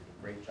 You did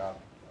a great job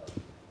of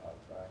I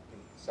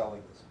think,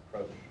 selling this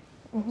approach.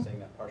 I'm saying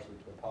that partially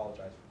to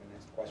apologize for the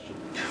next question.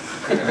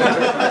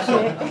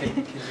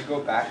 Can you go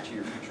back to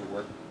your future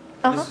work?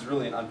 This is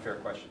really an unfair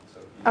question. So,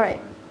 all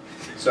right.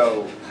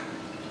 So,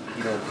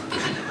 you know,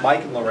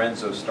 Mike and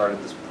Lorenzo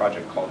started this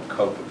project called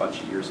COPE a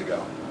bunch of years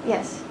ago.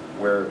 Yes.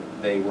 Where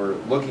they were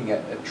looking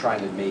at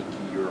trying to make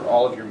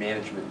all of your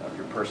management of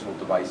your personal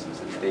devices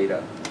and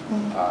data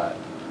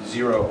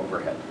zero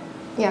overhead.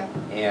 Yeah.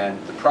 And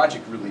the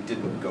project really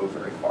didn't go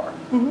very far.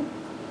 And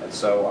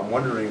so I'm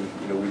wondering,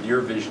 you know, with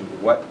your vision,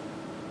 what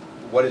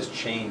has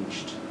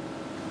changed,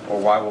 or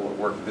why will it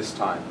work this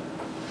time?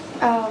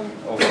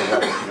 Over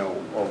what, you know,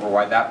 over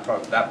why that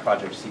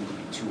project seemed to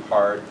be too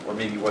hard, or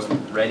maybe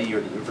wasn't ready,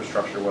 or the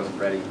infrastructure wasn't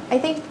ready. I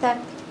think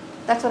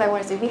that's what I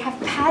want to say. We have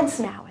pads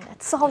now, and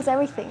it solves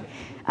everything.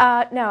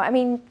 No, I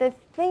mean, the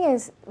thing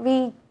is,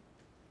 we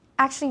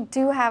actually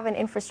do have an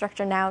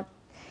infrastructure now.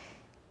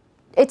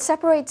 It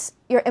separates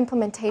your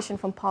implementation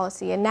from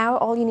policy, and now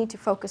all you need to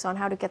focus on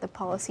how to get the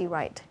policy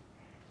right,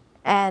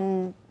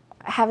 and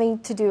having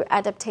to do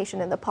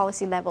adaptation at the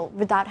policy level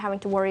without having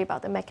to worry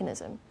about the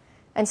mechanism.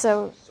 And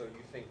so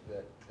you think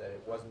that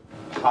it wasn't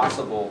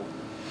possible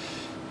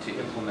to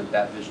implement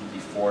that vision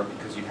before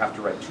because you'd have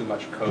to write too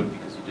much code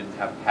because you didn't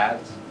have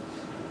pads?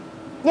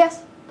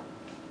 Yes.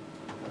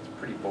 That's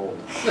pretty bold.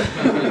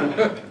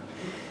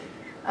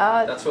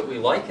 That's what we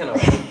like in our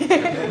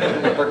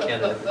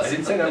candidates. I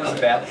didn't say that was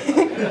a bad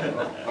thing.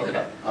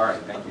 Okay. All right.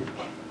 Thank you.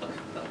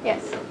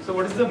 Yes. So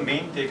what is the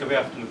main takeaway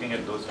after looking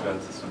at those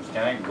 12 systems?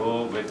 Can I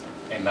go with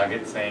a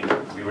nugget saying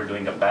we were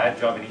doing a bad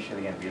job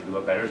initially and we'll do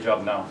a better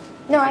job now?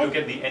 No, if you look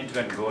at the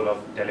end-to-end goal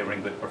of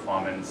delivering good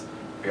performance,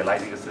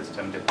 realizing the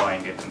system,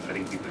 deploying it, and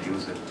letting people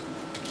use it.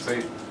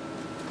 So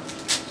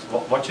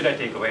what should I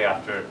take away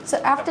after? So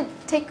after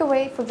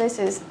takeaway for this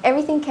is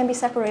everything can be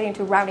separated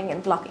into routing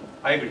and blocking.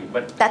 I agree,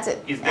 but that's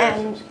it. Is there,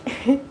 and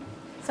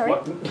sorry?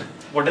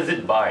 What does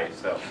it buy?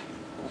 So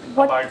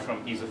apart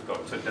from ease of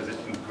code, so does it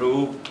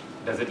improve?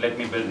 Does it let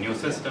me build new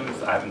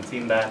systems? I haven't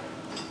seen that.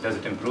 Does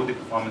it improve the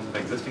performance of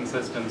existing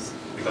systems?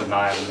 Because now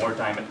I have more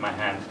time at my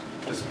hand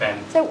to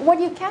spend. So what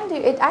you can do,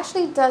 it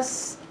actually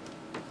does,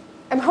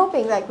 I'm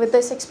hoping like with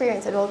this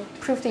experience it will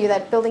prove to you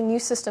that building new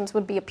systems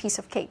would be a piece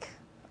of cake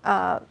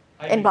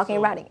in blocking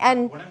and routing.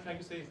 And what I'm trying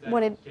to say is that,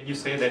 can you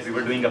say that we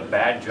were doing a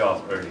bad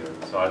job earlier?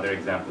 So are there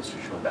examples to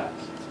show that?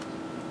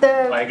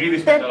 I agree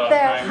we spent a lot of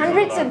time. The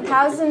hundreds and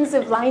thousands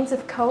of lines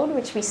of code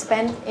which we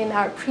spent in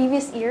our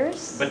previous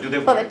years for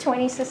the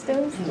 20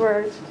 systems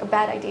were a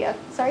bad idea.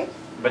 Sorry?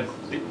 But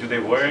do they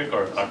work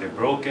or are they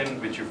broken,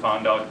 which you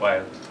found out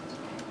while?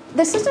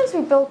 The systems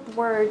we built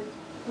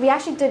we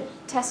actually did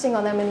testing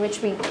on them in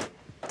which we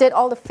did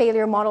all the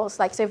failure models.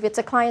 Like, so if it's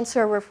a client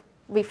server,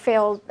 we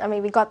failed,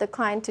 we got the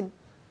client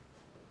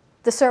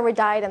the server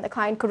died and the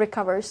client could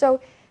recover. So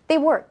they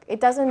work.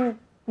 It doesn't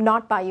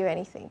not buy you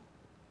anything.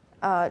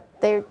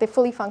 They're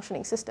fully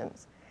functioning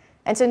systems.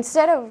 And so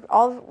instead of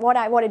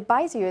what it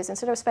buys you is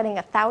instead of spending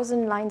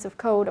 1,000 lines of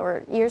code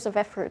or years of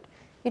effort,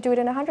 you do it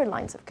in 100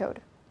 lines of code.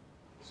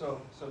 So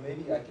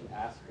maybe I can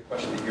ask a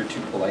question that you're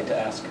too polite to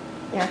ask.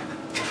 Yeah.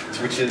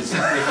 Which is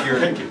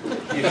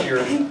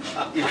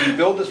if you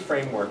build this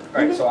framework,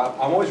 all right, so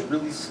I'm always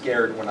really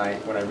scared when I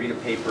read a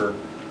paper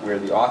where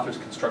the authors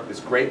construct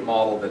this great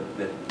model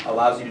that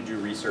allows you to do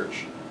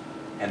research,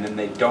 and then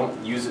they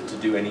don't use it to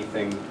do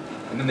anything,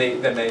 and then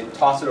they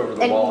toss it over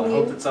the wall and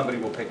hope that somebody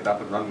will pick it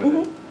up and run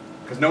with it.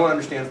 Because no one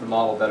understands the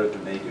model better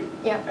than they do.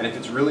 Yeah. And if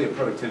it's really a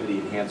productivity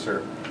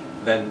enhancer,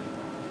 then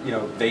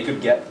they could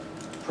get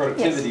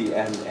productivity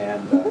and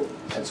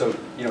so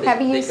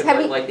they could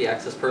write like the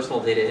access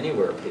personal data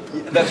anywhere people.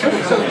 That's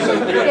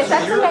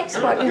right.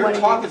 So your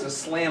talk do. is a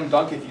slam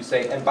dunk if you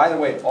say, and by the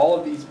way, all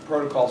of these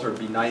protocols are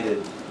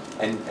benighted,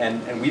 and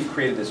we've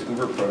created this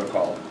Uber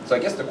protocol. So I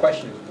guess the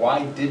question is,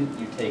 why didn't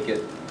you take it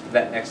to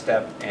that next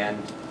step and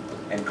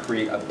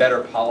create a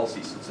better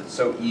policy, since it's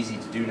so easy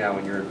to do now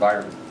in your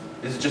environment?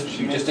 This is just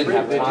you just didn't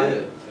have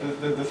time.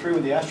 The three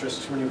with the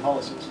asterisks were new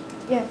policies.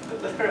 Yeah.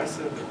 Let her ask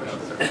the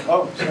question.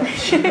 Oh, sorry.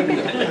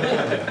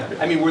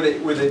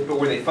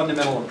 Were they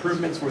fundamental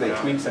improvements? Were they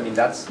tweaks?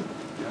 That's.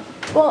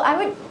 Well,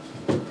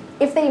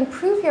 if they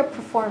improve your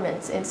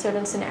performance in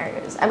certain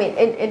scenarios,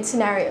 in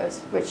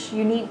scenarios which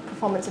you need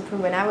performance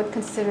improvement, I would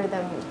consider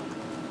them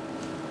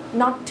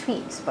not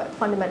tweaks, but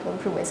fundamental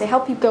improvements. They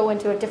help you go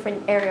into a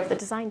different area of the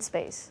design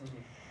space.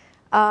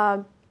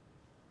 Yeah.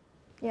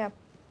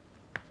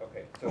 Okay.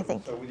 Okay, I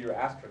think. So with your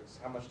asterisks,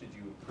 how much did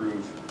you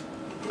improve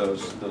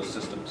those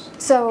systems?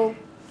 So,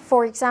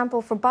 for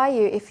example, for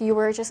Bayou, if you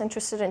were just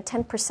interested in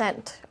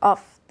 10%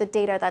 of the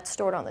data that's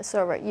stored on the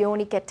server, you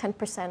only get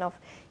 10% of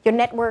your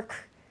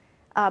network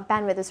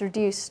bandwidth is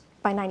reduced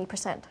by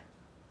 90%.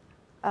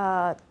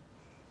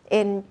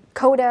 In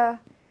Coda,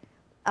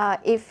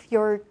 if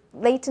your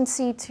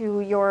latency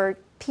to your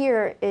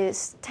peer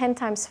is 10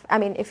 times, I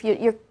mean, if you're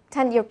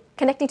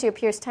connecting to your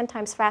peers 10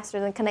 times faster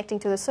than connecting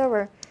to the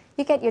server,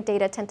 you get your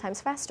data 10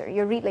 times faster.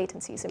 Your read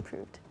latency is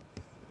improved.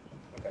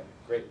 Okay,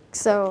 great.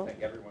 So,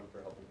 thank everyone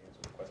for helping me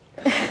answer the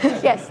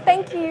question. Yes,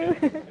 thank you.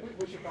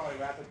 We should probably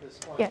wrap at this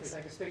point. Yes.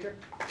 Thank you, speaker.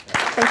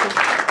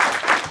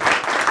 Thank you.